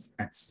abstinent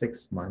at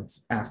 6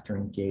 months after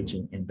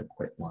engaging in the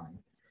quit line.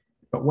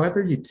 But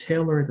whether you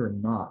tailor it or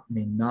not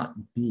may not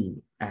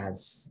make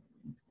as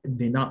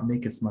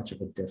much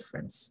of a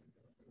difference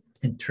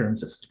in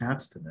terms of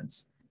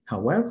abstinence.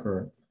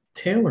 However,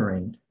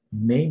 tailoring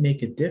may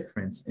make a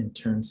difference in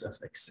terms of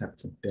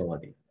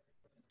acceptability.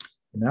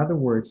 In other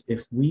words,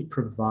 if we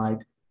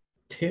provide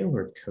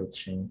tailored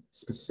coaching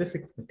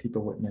specifically for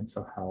people with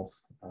mental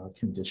health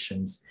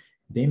conditions,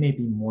 they may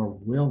be more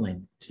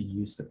willing to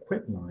use the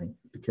quit line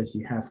because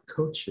you have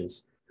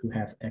coaches who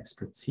have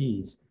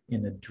expertise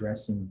in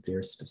addressing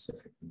their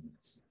specific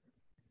needs.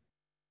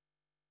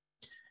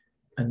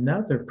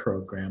 Another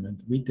program,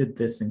 and we did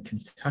this in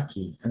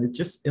Kentucky, and it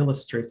just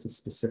illustrates a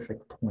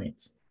specific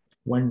point.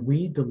 When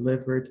we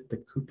delivered the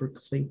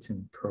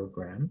Cooper-Clayton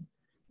program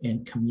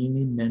in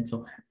community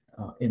mental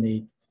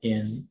in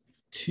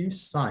 2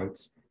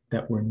 sites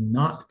that were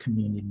not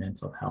community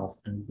mental health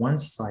and 1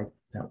 site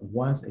that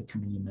was a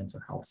community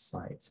mental health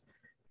site.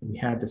 We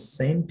had the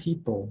same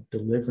people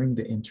delivering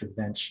the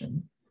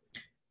intervention,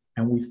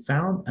 and we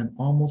found an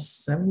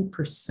almost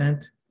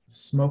 70%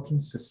 smoking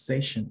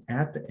cessation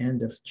at the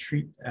end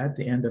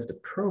of the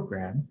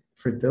program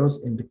for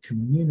those in the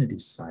community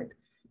site.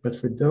 But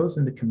for those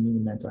in the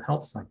community mental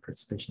health site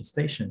participation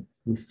station,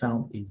 we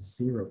found a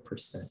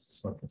 0%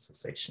 smoking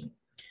cessation.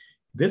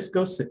 This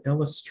goes to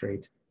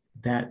illustrate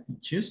that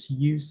just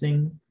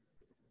using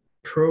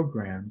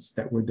programs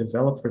that were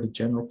developed for the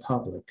general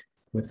public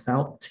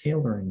without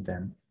tailoring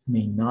them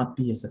may not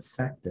be as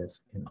effective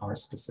in our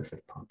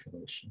specific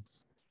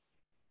populations.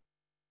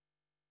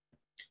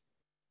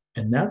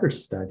 Another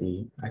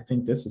study, I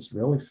think this is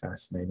really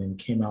fascinating,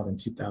 came out in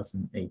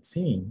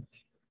 2018.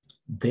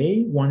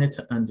 They wanted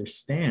to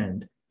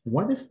understand,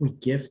 what if we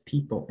give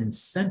people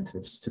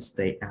incentives to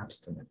stay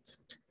abstinent?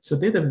 So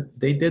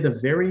they did a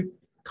very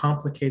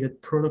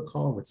complicated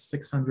protocol with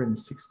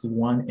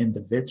 661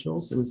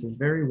 individuals. It was a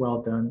very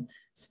well done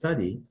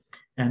study.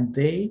 And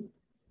they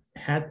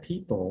had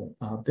people,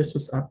 this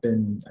was up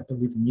in, I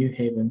believe, New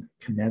Haven,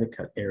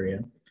 Connecticut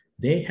area.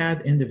 they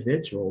had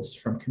individuals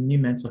from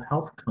community mental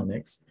health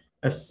clinics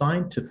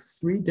assigned to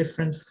 3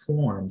 different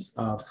forms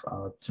of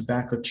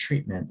tobacco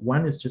treatment.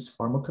 One is just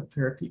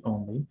pharmacotherapy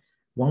only.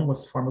 One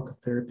was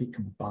pharmacotherapy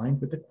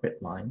combined with the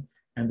quit line.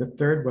 And the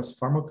third was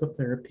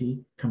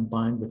pharmacotherapy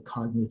combined with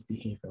cognitive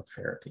behavioral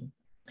therapy.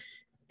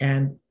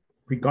 And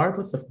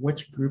regardless of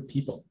which group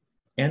people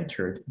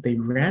entered, they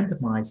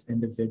randomized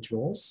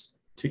individuals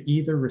to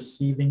either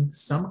receiving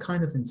some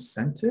kind of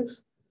incentive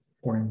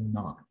or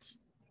not.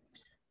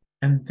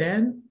 And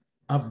then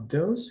of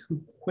those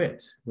who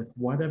quit with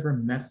whatever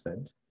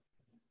method,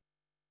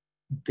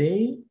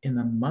 they, in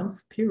a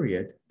month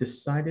period,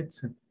 decided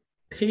to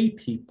pay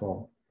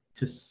people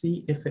to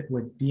see if it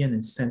would be an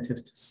incentive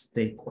to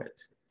stay quit.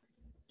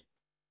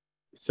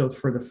 So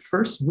for the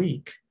first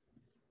week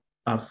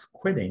of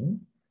quitting,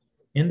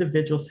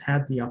 individuals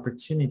had the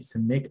opportunity to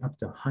make up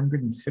to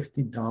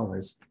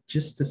 $150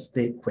 just to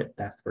stay quit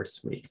that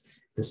first week.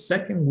 The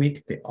second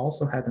week, they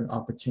also had an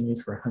opportunity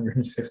for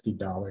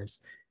 $150.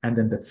 And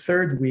then the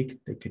third week,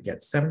 they could get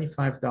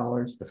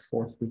 $75. The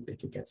fourth week, they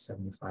could get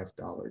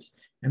 $75.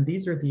 And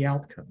these are the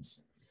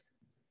outcomes.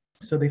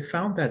 So they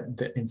found that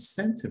the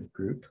incentive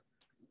group,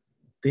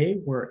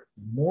 they were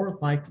more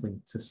likely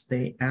to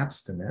stay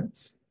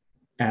abstinent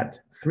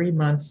at 3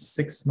 months,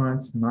 6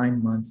 months,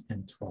 9 months,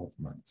 and 12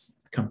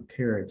 months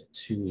compared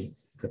to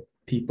the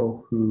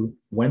people who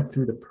went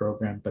through the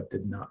program but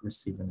did not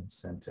receive an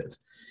incentive.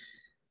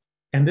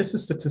 And this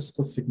is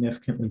statistically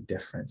significantly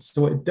different.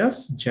 So it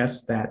does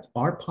suggest that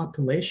our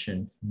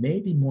population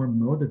may be more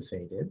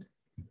motivated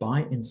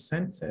by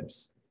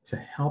incentives to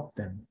help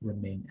them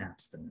remain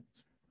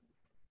abstinent.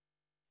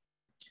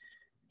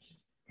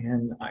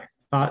 And I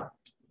thought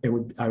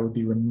I would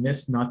be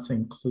remiss not to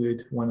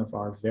include one of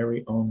our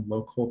very own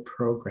local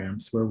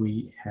programs where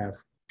we have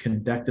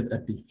conducted a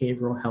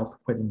behavioral health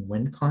quit and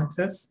win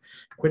contest.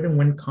 Quit and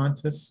win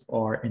contests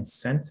are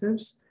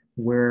incentives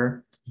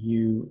where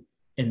you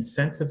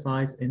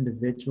incentivize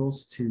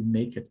individuals to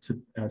make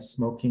a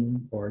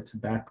smoking or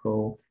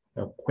tobacco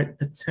quit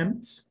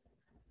attempt.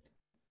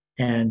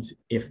 And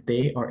if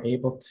they are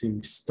able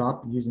to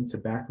stop using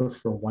tobacco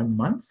for 1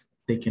 month,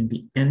 they can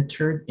be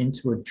entered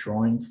into a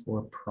drawing for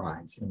a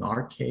prize. In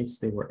our case,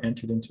 they were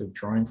entered into a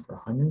drawing for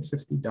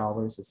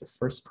 $150 as the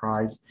first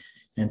prize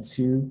and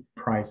 2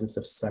 prizes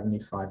of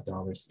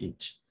 $75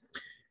 each.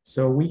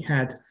 So we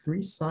had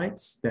 3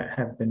 sites that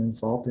have been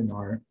involved in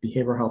our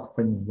behavioral health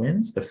quit and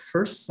wins. The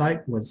first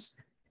site was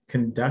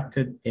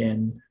conducted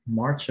in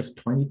March of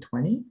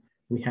 2020.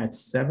 We had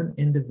 7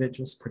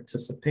 individuals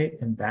participate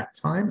in that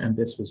time, and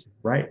this was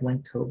right when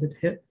COVID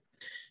hit.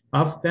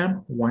 Of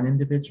them, 1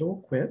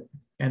 individual quit.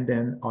 And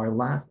then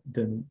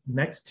the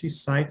next 2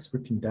 sites were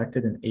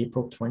conducted in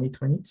April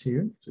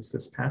 2022, just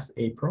this past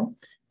April.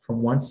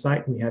 From one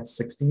site, we had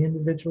 16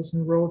 individuals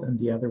enrolled, and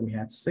the other, we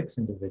had 6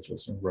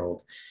 individuals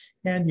enrolled.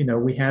 And,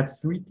 we had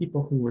 3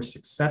 people who were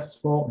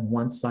successful in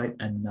one site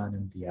and none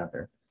in the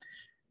other.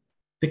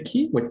 The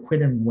key with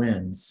quit and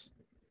wins,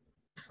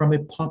 from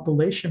a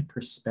population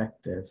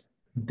perspective,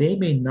 they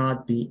may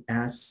not be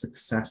as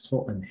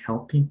successful in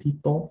helping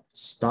people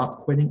stop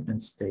quitting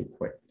and stay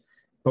quit.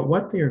 But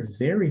what they are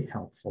very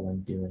helpful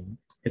in doing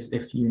is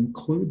if you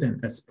include them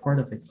as part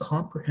of a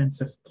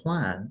comprehensive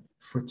plan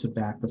for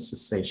tobacco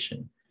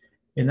cessation.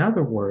 In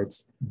other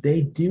words,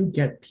 they do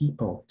get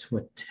people to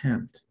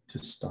attempt to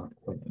stop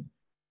quitting.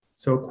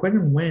 So quit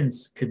and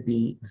wins could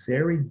be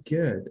very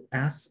good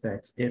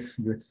aspects if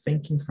you're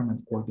thinking from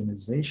an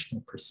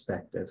organizational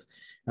perspective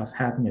of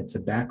having a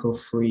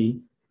tobacco-free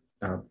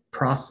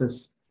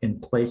process in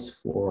place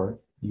for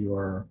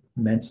your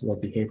mental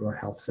or behavioral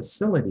health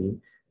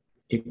facility.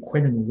 A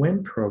quit and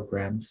win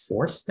program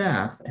for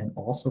staff and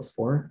also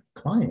for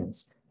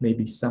clients may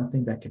be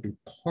something that could be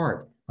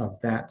part of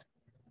that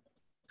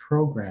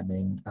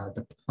programming,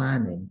 the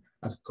planning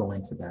of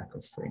going tobacco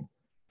free.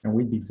 And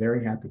we'd be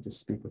very happy to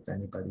speak with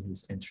anybody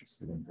who's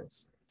interested in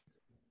this.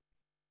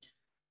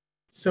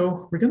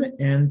 So we're going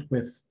to end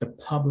with the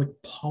public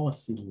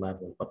policy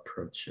level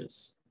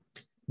approaches.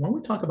 When we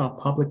talk about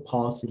public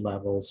policy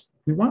levels,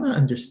 we want to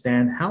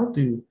understand how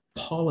do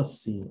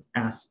policy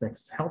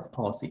aspects, health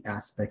policy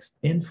aspects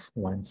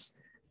influence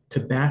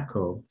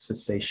tobacco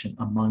cessation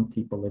among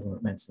people living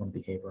with mental and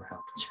behavioral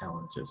health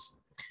challenges.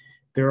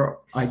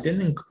 I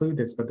didn't include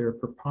this, but there are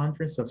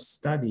preponderance of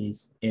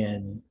studies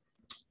in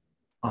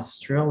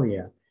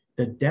Australia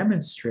that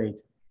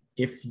demonstrate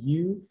if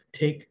you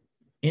take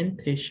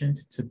inpatient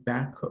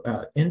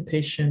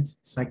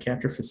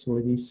psychiatric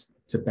facilities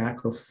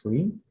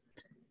tobacco-free,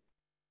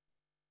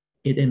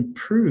 it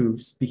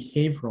improves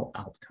behavioral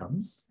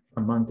outcomes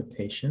among the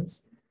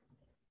patients,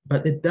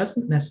 but it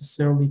doesn't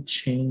necessarily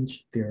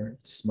change their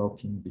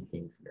smoking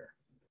behavior.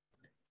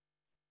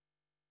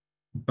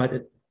 But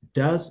it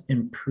does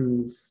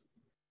improve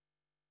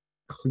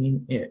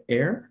clean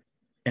air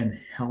and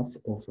health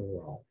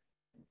overall.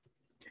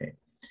 Okay,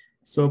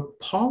 so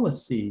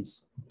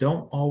policies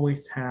don't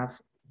always have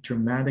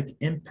dramatic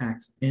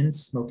impacts in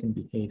smoking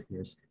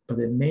behaviors, but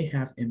it may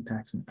have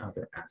impacts in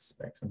other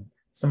aspects. And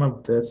some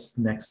of this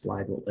next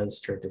slide will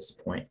illustrate this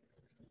point.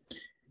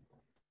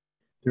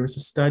 There was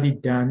a study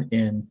done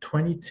in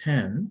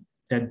 2010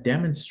 that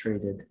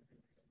demonstrated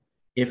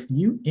if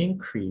you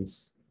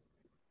increase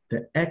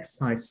the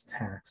excise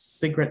tax,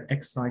 cigarette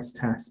excise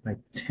tax by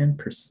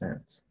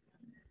 10%,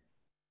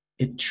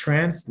 it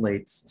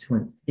translates to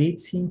an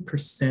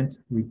 18%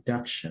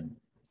 reduction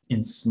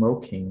in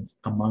smoking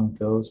among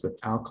those with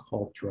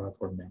alcohol, drug,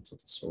 or mental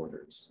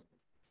disorders.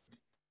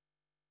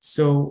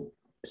 So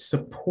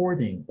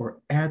supporting or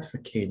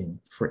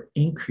advocating for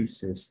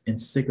increases in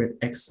cigarette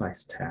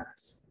excise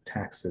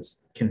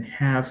taxes can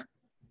have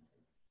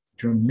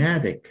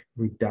dramatic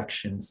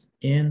reductions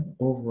in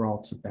overall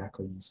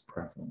tobacco use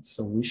prevalence.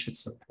 So we should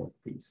support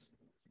these.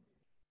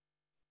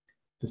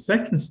 The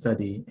second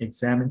study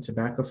examined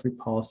tobacco-free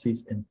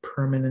policies in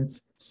permanent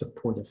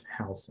supportive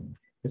housing.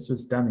 This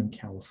was done in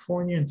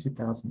California in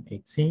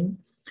 2018.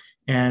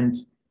 And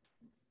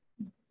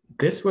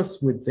this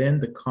was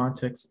within the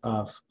context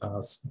of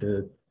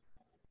the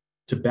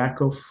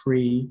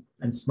tobacco-free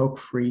and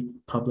smoke-free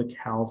public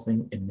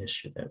housing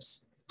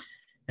initiatives.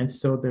 And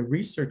so the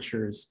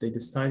researchers, they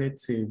decided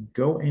to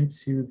go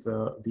into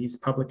these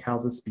public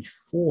houses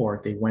before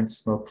they went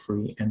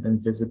smoke-free and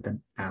then visit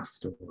them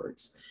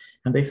afterwards.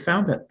 And they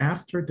found that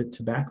after the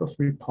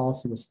tobacco-free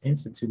policy was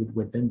instituted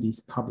within these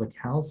public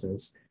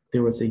houses,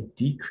 there was a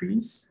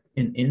decrease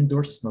in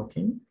indoor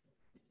smoking.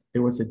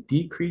 There was a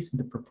decrease in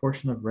the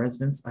proportion of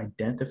residents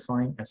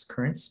identifying as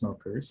current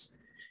smokers.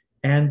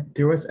 And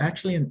there was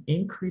actually an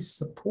increased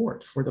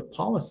support for the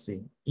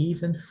policy,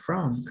 even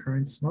from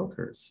current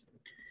smokers.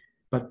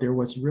 But there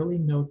was really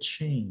no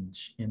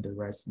change in the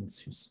residents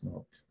who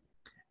smoked.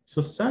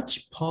 So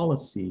such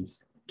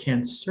policies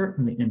can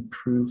certainly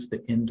improve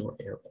the indoor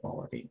air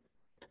quality,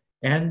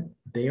 and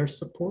they are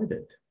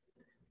supported,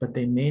 but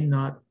they may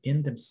not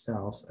in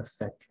themselves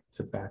affect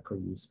tobacco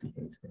use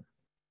behavior.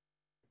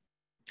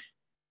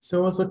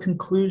 So as a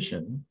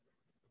conclusion,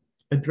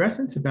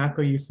 addressing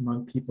tobacco use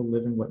among people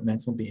living with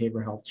mental and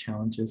behavioral health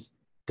challenges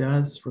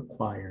does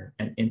require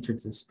an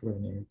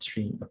interdisciplinary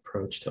team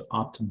approach to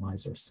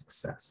optimize our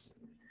success.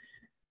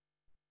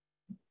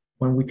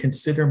 When we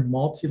consider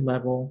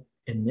multi-level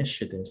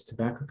initiatives,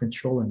 tobacco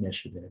control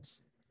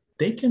initiatives,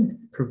 they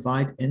can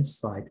provide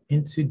insight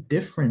into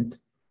different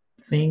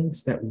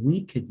things that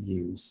we could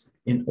use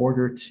in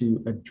order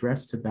to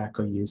address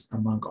tobacco use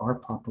among our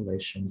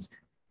populations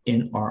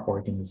in our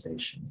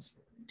organizations.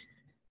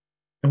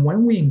 And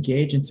when we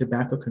engage in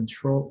tobacco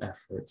control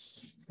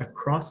efforts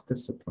across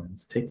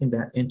disciplines, taking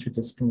that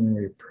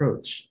interdisciplinary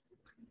approach,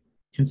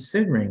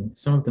 considering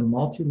some of the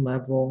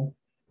multi-level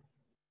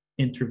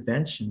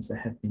interventions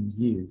that have been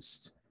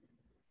used,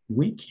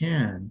 we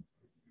can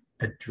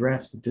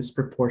address the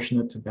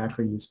disproportionate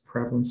tobacco use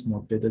prevalence,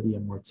 morbidity,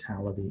 and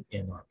mortality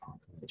in our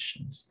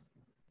populations.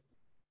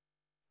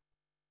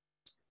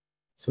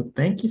 So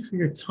thank you for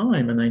your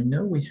time, and I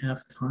know we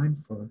have time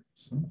for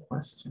some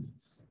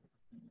questions.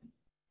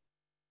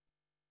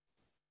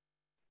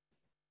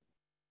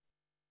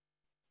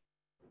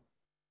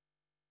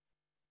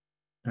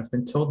 I've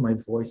been told my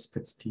voice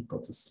puts people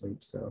to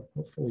sleep, so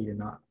hopefully you're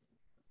not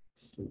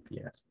asleep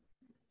yet.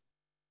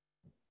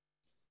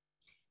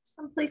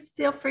 Please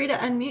feel free to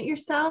unmute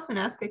yourself and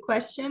ask a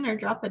question or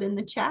drop it in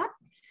the chat.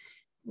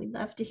 We'd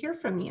love to hear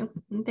from you.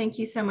 And thank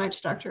you so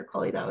much, Dr.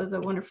 Coley. That was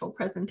a wonderful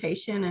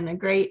presentation and a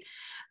great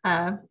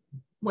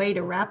way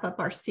to wrap up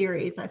our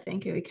series. I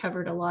think we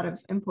covered a lot of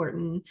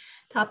important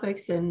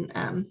topics.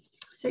 And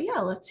so yeah,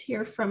 let's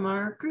hear from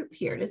our group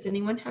here. Does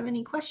anyone have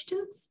any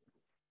questions?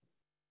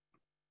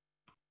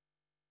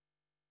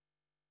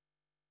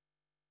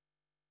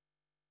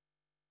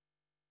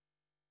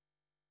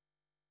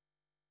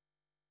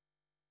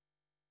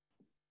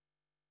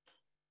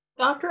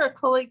 Dr.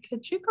 Coley,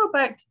 could you go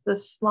back to the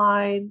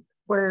slide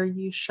where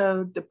you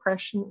showed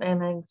depression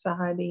and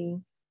anxiety?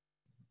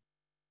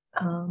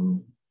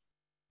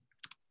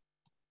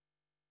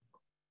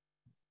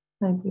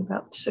 Maybe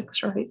about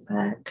 6 or 8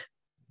 back.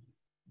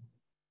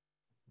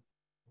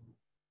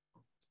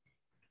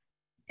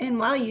 And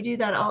while you do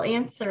that, I'll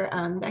answer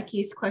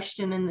Becky's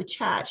question in the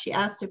chat. She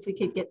asked if we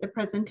could get the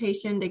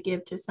presentation to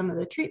give to some of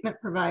the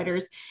treatment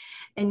providers.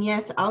 And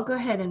yes, I'll go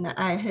ahead, and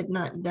I had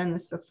not done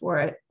this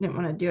before. I didn't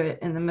want to do it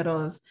in the middle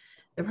of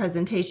the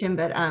presentation,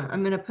 but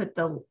I'm going to put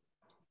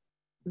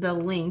the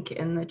link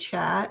in the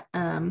chat.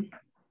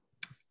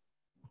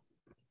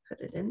 Put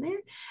it in there.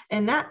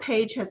 And that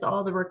page has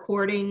all the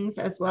recordings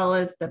as well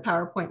as the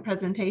PowerPoint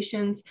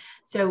presentations.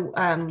 So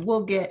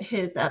we'll get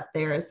his up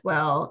there as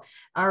well.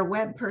 Our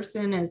web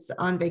person is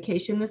on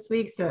vacation this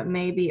week, so it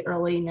may be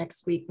early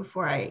next week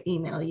before I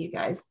email you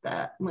guys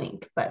that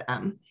link, but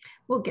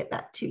we'll get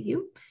that to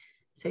you.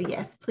 So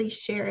yes, please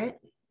share it.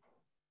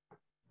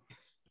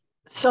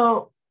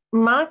 So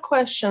my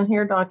question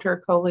here,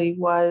 Dr. Coley,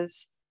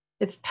 was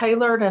it's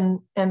tailored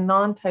and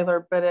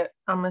non-tailored, but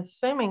I'm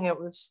assuming it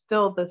was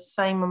still the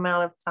same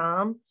amount of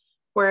time,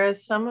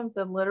 whereas some of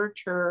the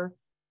literature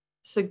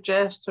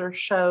suggests or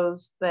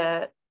shows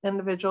that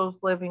individuals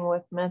living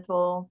with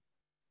mental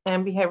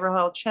and behavioral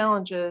health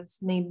challenges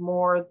need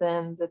more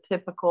than the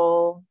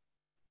typical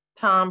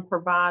time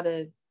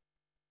provided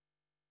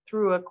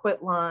through a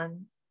quit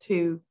line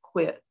to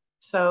quit.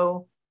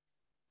 So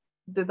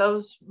do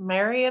those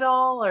marry at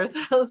all, or are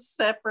those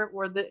separate?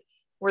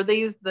 Were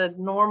these the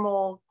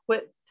normal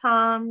quit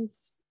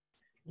times?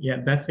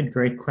 Yeah, that's a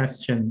great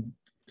question.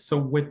 So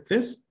with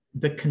this,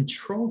 the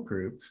control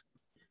group,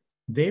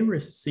 they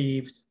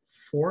received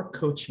 4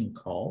 coaching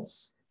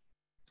calls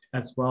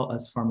as well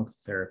as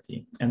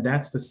pharmacotherapy. And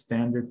that's the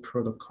standard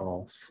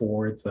protocol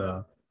for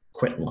the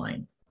quit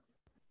line.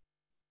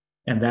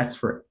 And that's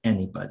for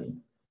anybody.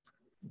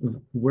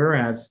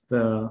 Whereas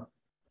the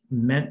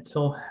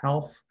mental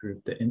health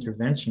group, the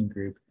intervention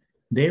group,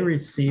 they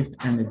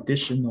received an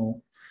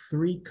additional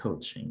 3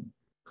 coaching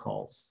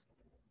calls.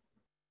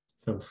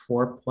 So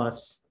 4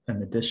 plus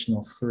an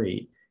additional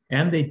 3.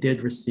 And they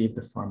did receive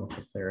the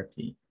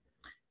pharmacotherapy.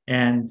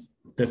 And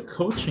the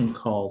coaching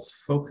calls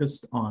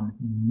focused on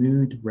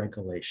mood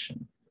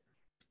regulation.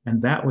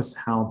 And that was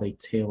how they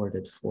tailored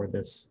it for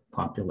this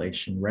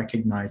population,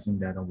 recognizing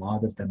that a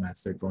lot of them,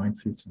 as they're going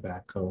through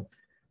tobacco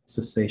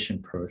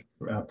cessation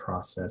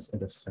process,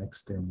 it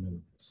affects their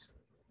moods.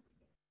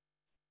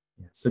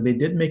 Yeah. So they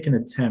did make an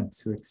attempt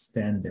to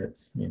extend it,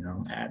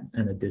 add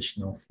an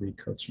additional 3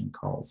 coaching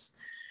calls.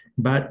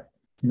 But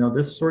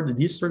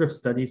these sort of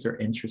studies are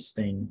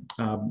interesting.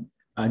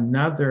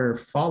 Another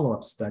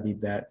follow-up study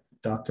that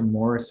Dr.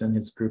 Morris and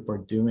his group are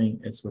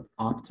doing is with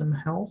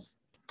Optum Health.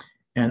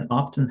 And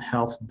Optum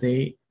Health,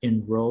 they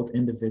enrolled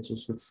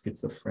individuals with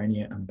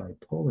schizophrenia and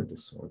bipolar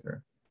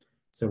disorder.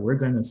 So we're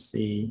going to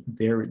see,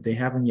 they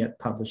haven't yet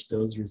published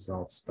those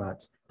results,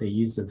 but they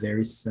used a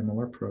very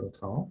similar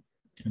protocol,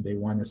 and they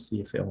want to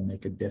see if it will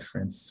make a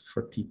difference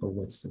for people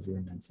with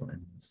severe mental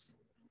illness.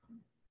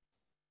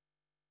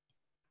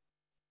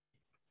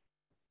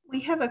 We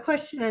have a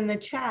question in the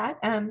chat.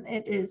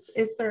 It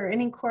is there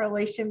any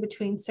correlation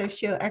between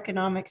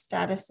socioeconomic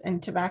status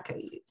and tobacco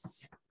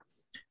use?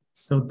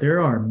 So there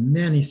are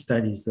many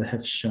studies that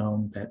have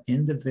shown that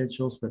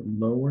individuals with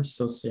lower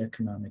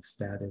socioeconomic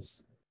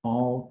status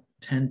all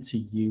tend to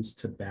use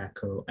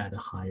tobacco at a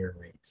higher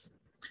rate.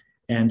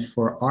 And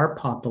for our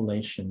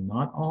population,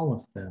 not all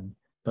of them,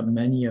 but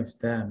many of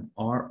them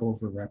are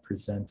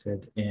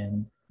overrepresented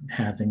in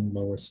having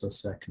lower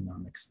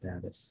socioeconomic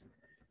status.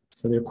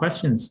 So their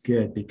question is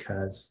good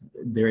because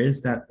there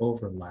is that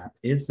overlap.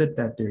 Is it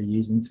that they're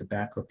using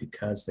tobacco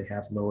because they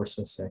have lower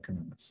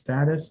socioeconomic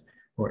status,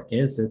 or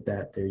is it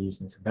that they're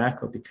using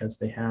tobacco because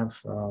they have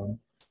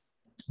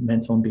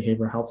mental and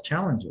behavioral health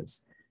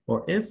challenges?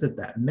 Or is it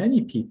that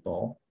many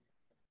people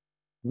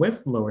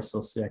with lower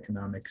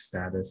socioeconomic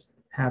status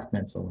have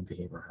mental and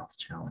behavioral health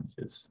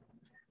challenges?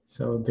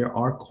 So there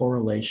are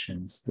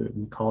correlations, that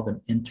we call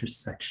them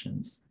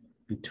intersections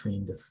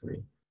between the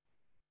 3.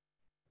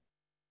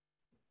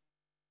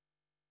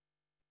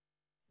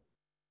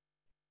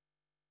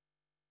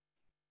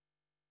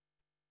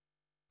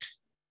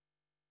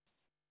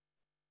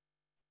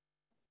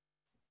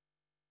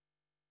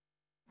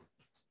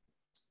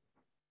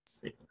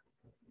 See.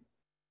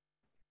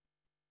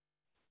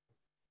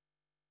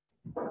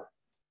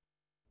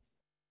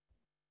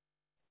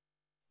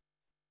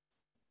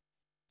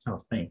 Oh,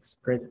 thanks.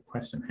 Great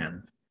question,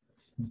 Hannah.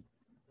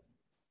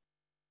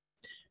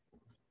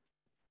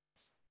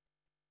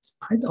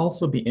 I'd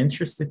also be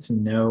interested to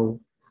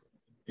know,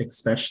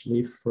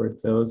 especially for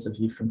those of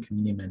you from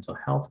community mental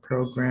health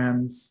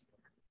programs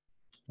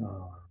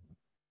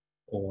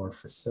or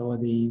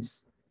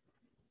facilities,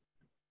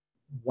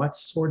 what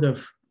sort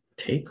of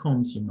take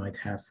homes you might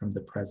have from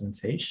the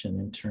presentation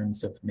in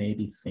terms of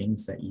maybe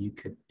things that you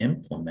could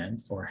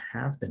implement or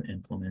have been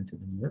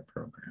implemented in your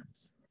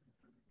programs.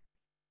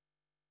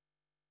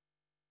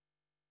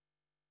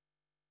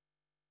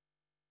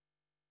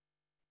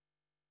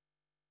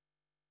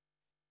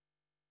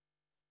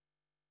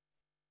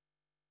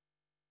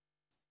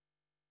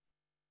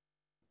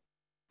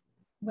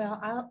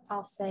 Well,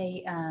 I'll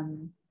say, I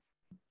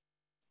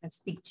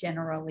speak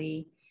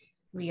generally,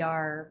 we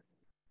are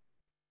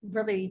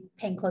really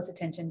paying close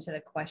attention to the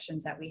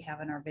questions that we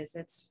have in our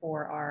visits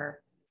for our,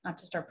 not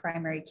just our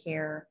primary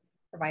care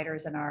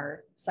providers and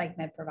our psych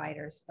med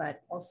providers,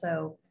 but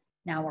also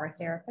now our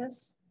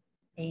therapists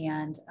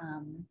and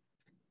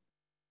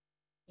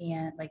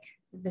like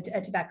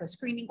a tobacco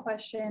screening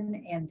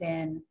question, and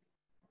then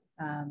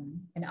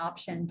an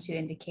option to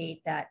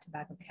indicate that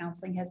tobacco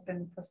counseling has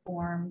been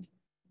performed,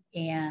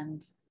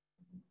 and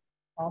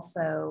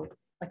also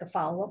like a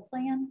follow-up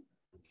plan,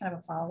 kind of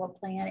a follow-up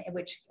plan,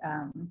 which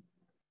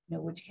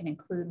which can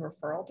include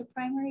referral to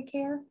primary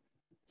care.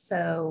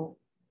 So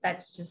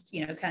that's just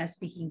kind of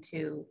speaking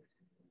to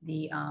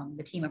the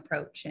team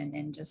approach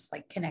and just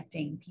like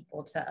connecting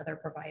people to other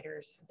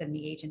providers within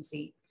the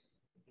agency.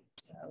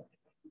 So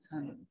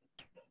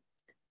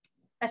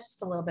that's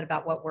just a little bit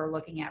about what we're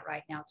looking at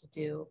right now to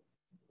do,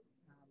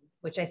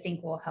 which I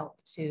think will help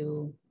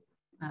to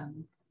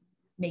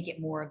make it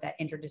more of that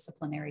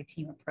interdisciplinary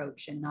team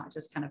approach and not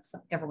just kind of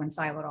everyone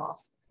siloed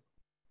off.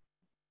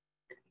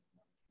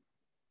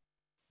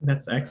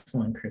 That's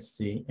excellent,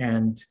 Christy.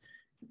 And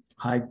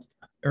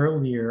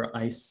earlier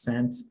I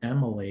sent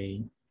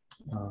Emily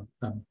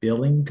a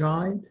billing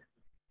guide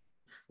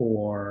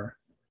for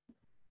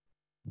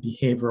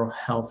behavioral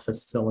health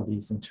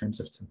facilities in terms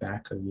of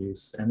tobacco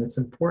use. And it's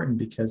important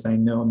because I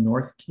know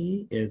North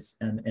Key is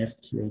an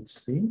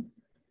FQHC,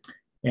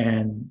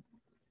 and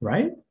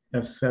right?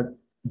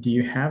 Do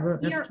you have a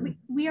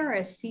we are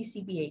a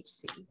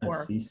CCBHC, a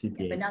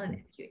CCBHC, but not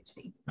an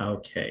FQHC.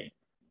 Okay,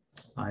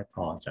 I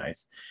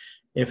apologize.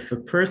 If a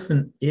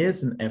person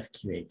is an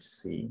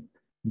FQHC,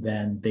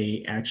 then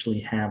they actually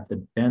have the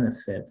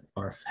benefit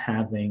of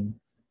having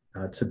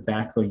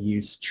tobacco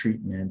use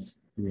treatment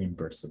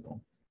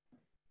reimbursable.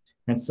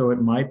 And so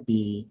it might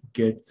be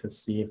good to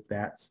see if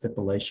that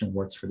stipulation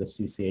works for the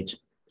CCBHCs,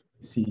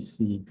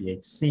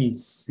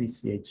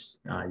 CCH,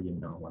 you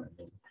know what I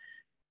mean.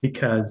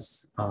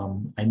 Because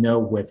I know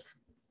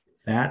with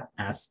that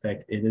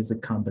aspect, it is a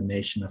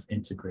combination of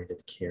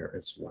integrated care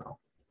as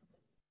well.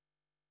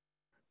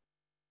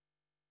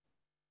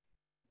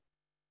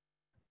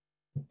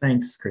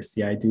 Thanks,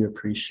 Christy. I do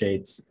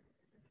appreciate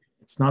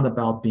it's not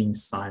about being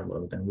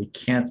siloed, and we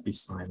can't be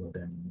siloed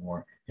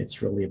anymore.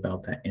 It's really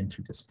about that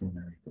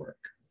interdisciplinary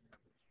work.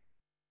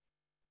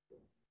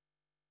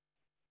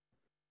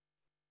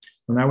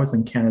 When I was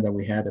in Canada,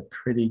 we had a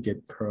pretty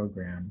good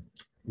program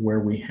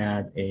where we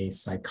had a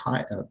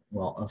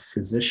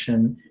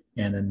physician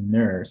and a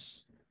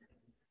nurse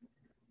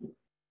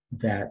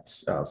that,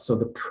 so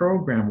the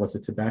program was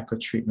a tobacco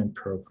treatment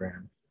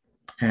program,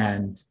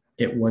 and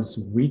it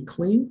was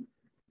weekly.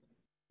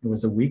 It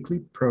was a weekly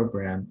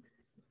program,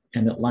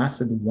 and it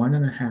lasted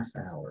 1.5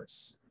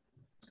 hours.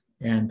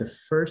 And the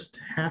first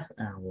half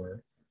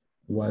hour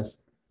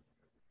was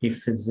a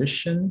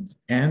physician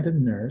and a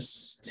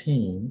nurse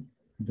team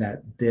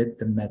that did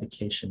the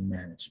medication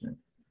management.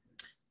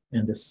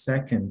 And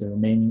the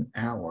remaining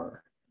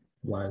hour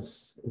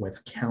was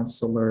with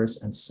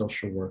counselors and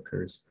social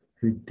workers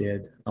who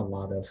did a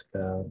lot of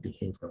the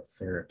behavioral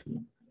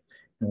therapy.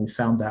 And we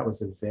found that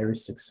was a very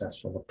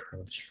successful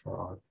approach for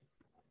our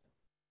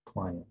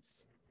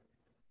clients.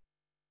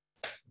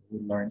 We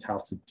learned how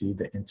to do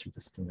the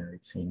interdisciplinary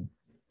team.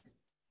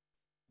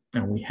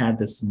 And we had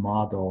this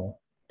model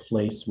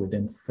placed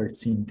within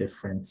 13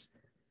 different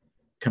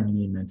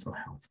community mental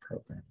health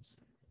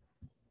programs.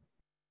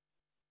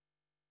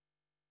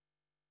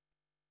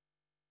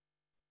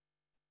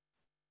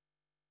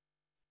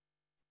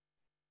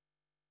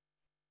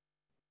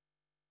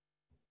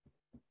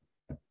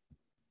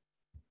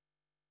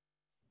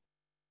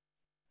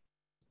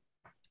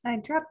 I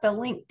dropped a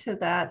link to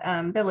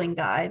that billing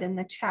guide in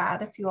the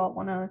chat if you all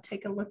want to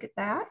take a look at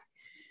that.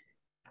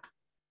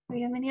 Do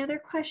we have any other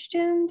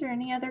questions or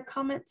any other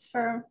comments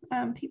for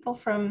people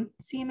from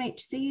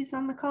CMHCs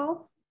on the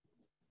call?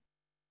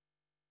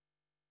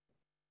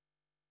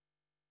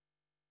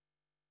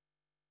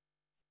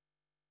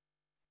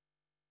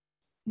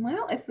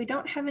 Well, if we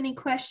don't have any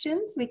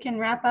questions, we can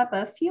wrap up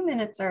a few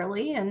minutes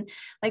early. And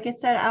like I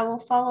said, I will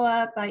follow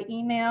up by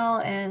email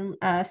and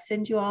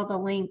send you all the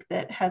link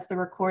that has the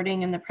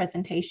recording and the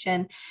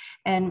presentation.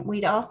 And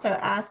we'd also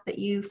ask that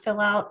you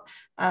fill out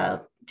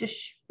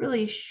just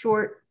really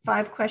short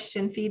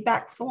 5-question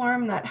feedback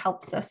form that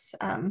helps us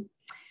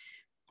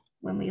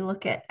when we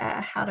look at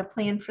how to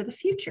plan for the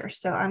future.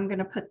 So I'm going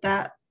to put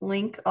that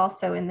link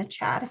also in the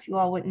chat if you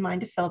all wouldn't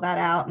mind to fill that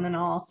out, and then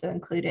I'll also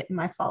include it in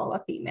my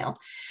follow-up email.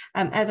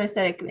 As I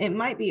said, it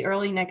might be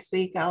early next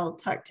week. I'll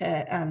talk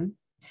to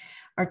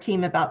our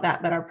team about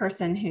that, but our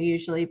person who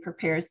usually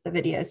prepares the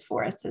videos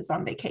for us is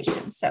on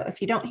vacation. So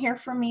if you don't hear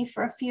from me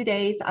for a few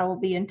days, I will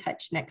be in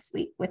touch next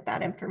week with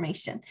that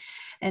information.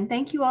 And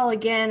thank you all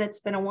again. It's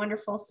been a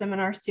wonderful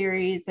seminar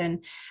series.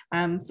 And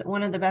so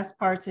one of the best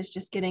parts is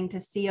just getting to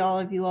see all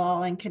of you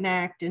all and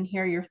connect and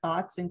hear your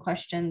thoughts and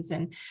questions.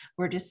 And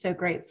we're just so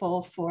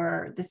grateful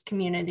for this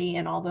community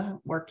and all the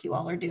work you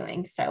all are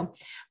doing. So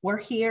we're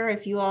here.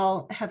 If you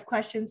all have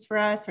questions for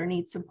us or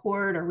need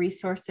support or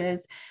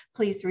resources,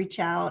 please reach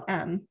out.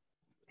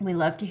 We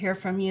love to hear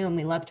from you, and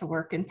we love to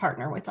work and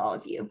partner with all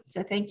of you.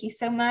 So thank you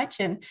so much,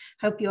 and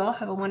hope you all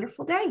have a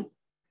wonderful day.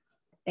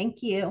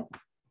 Thank you.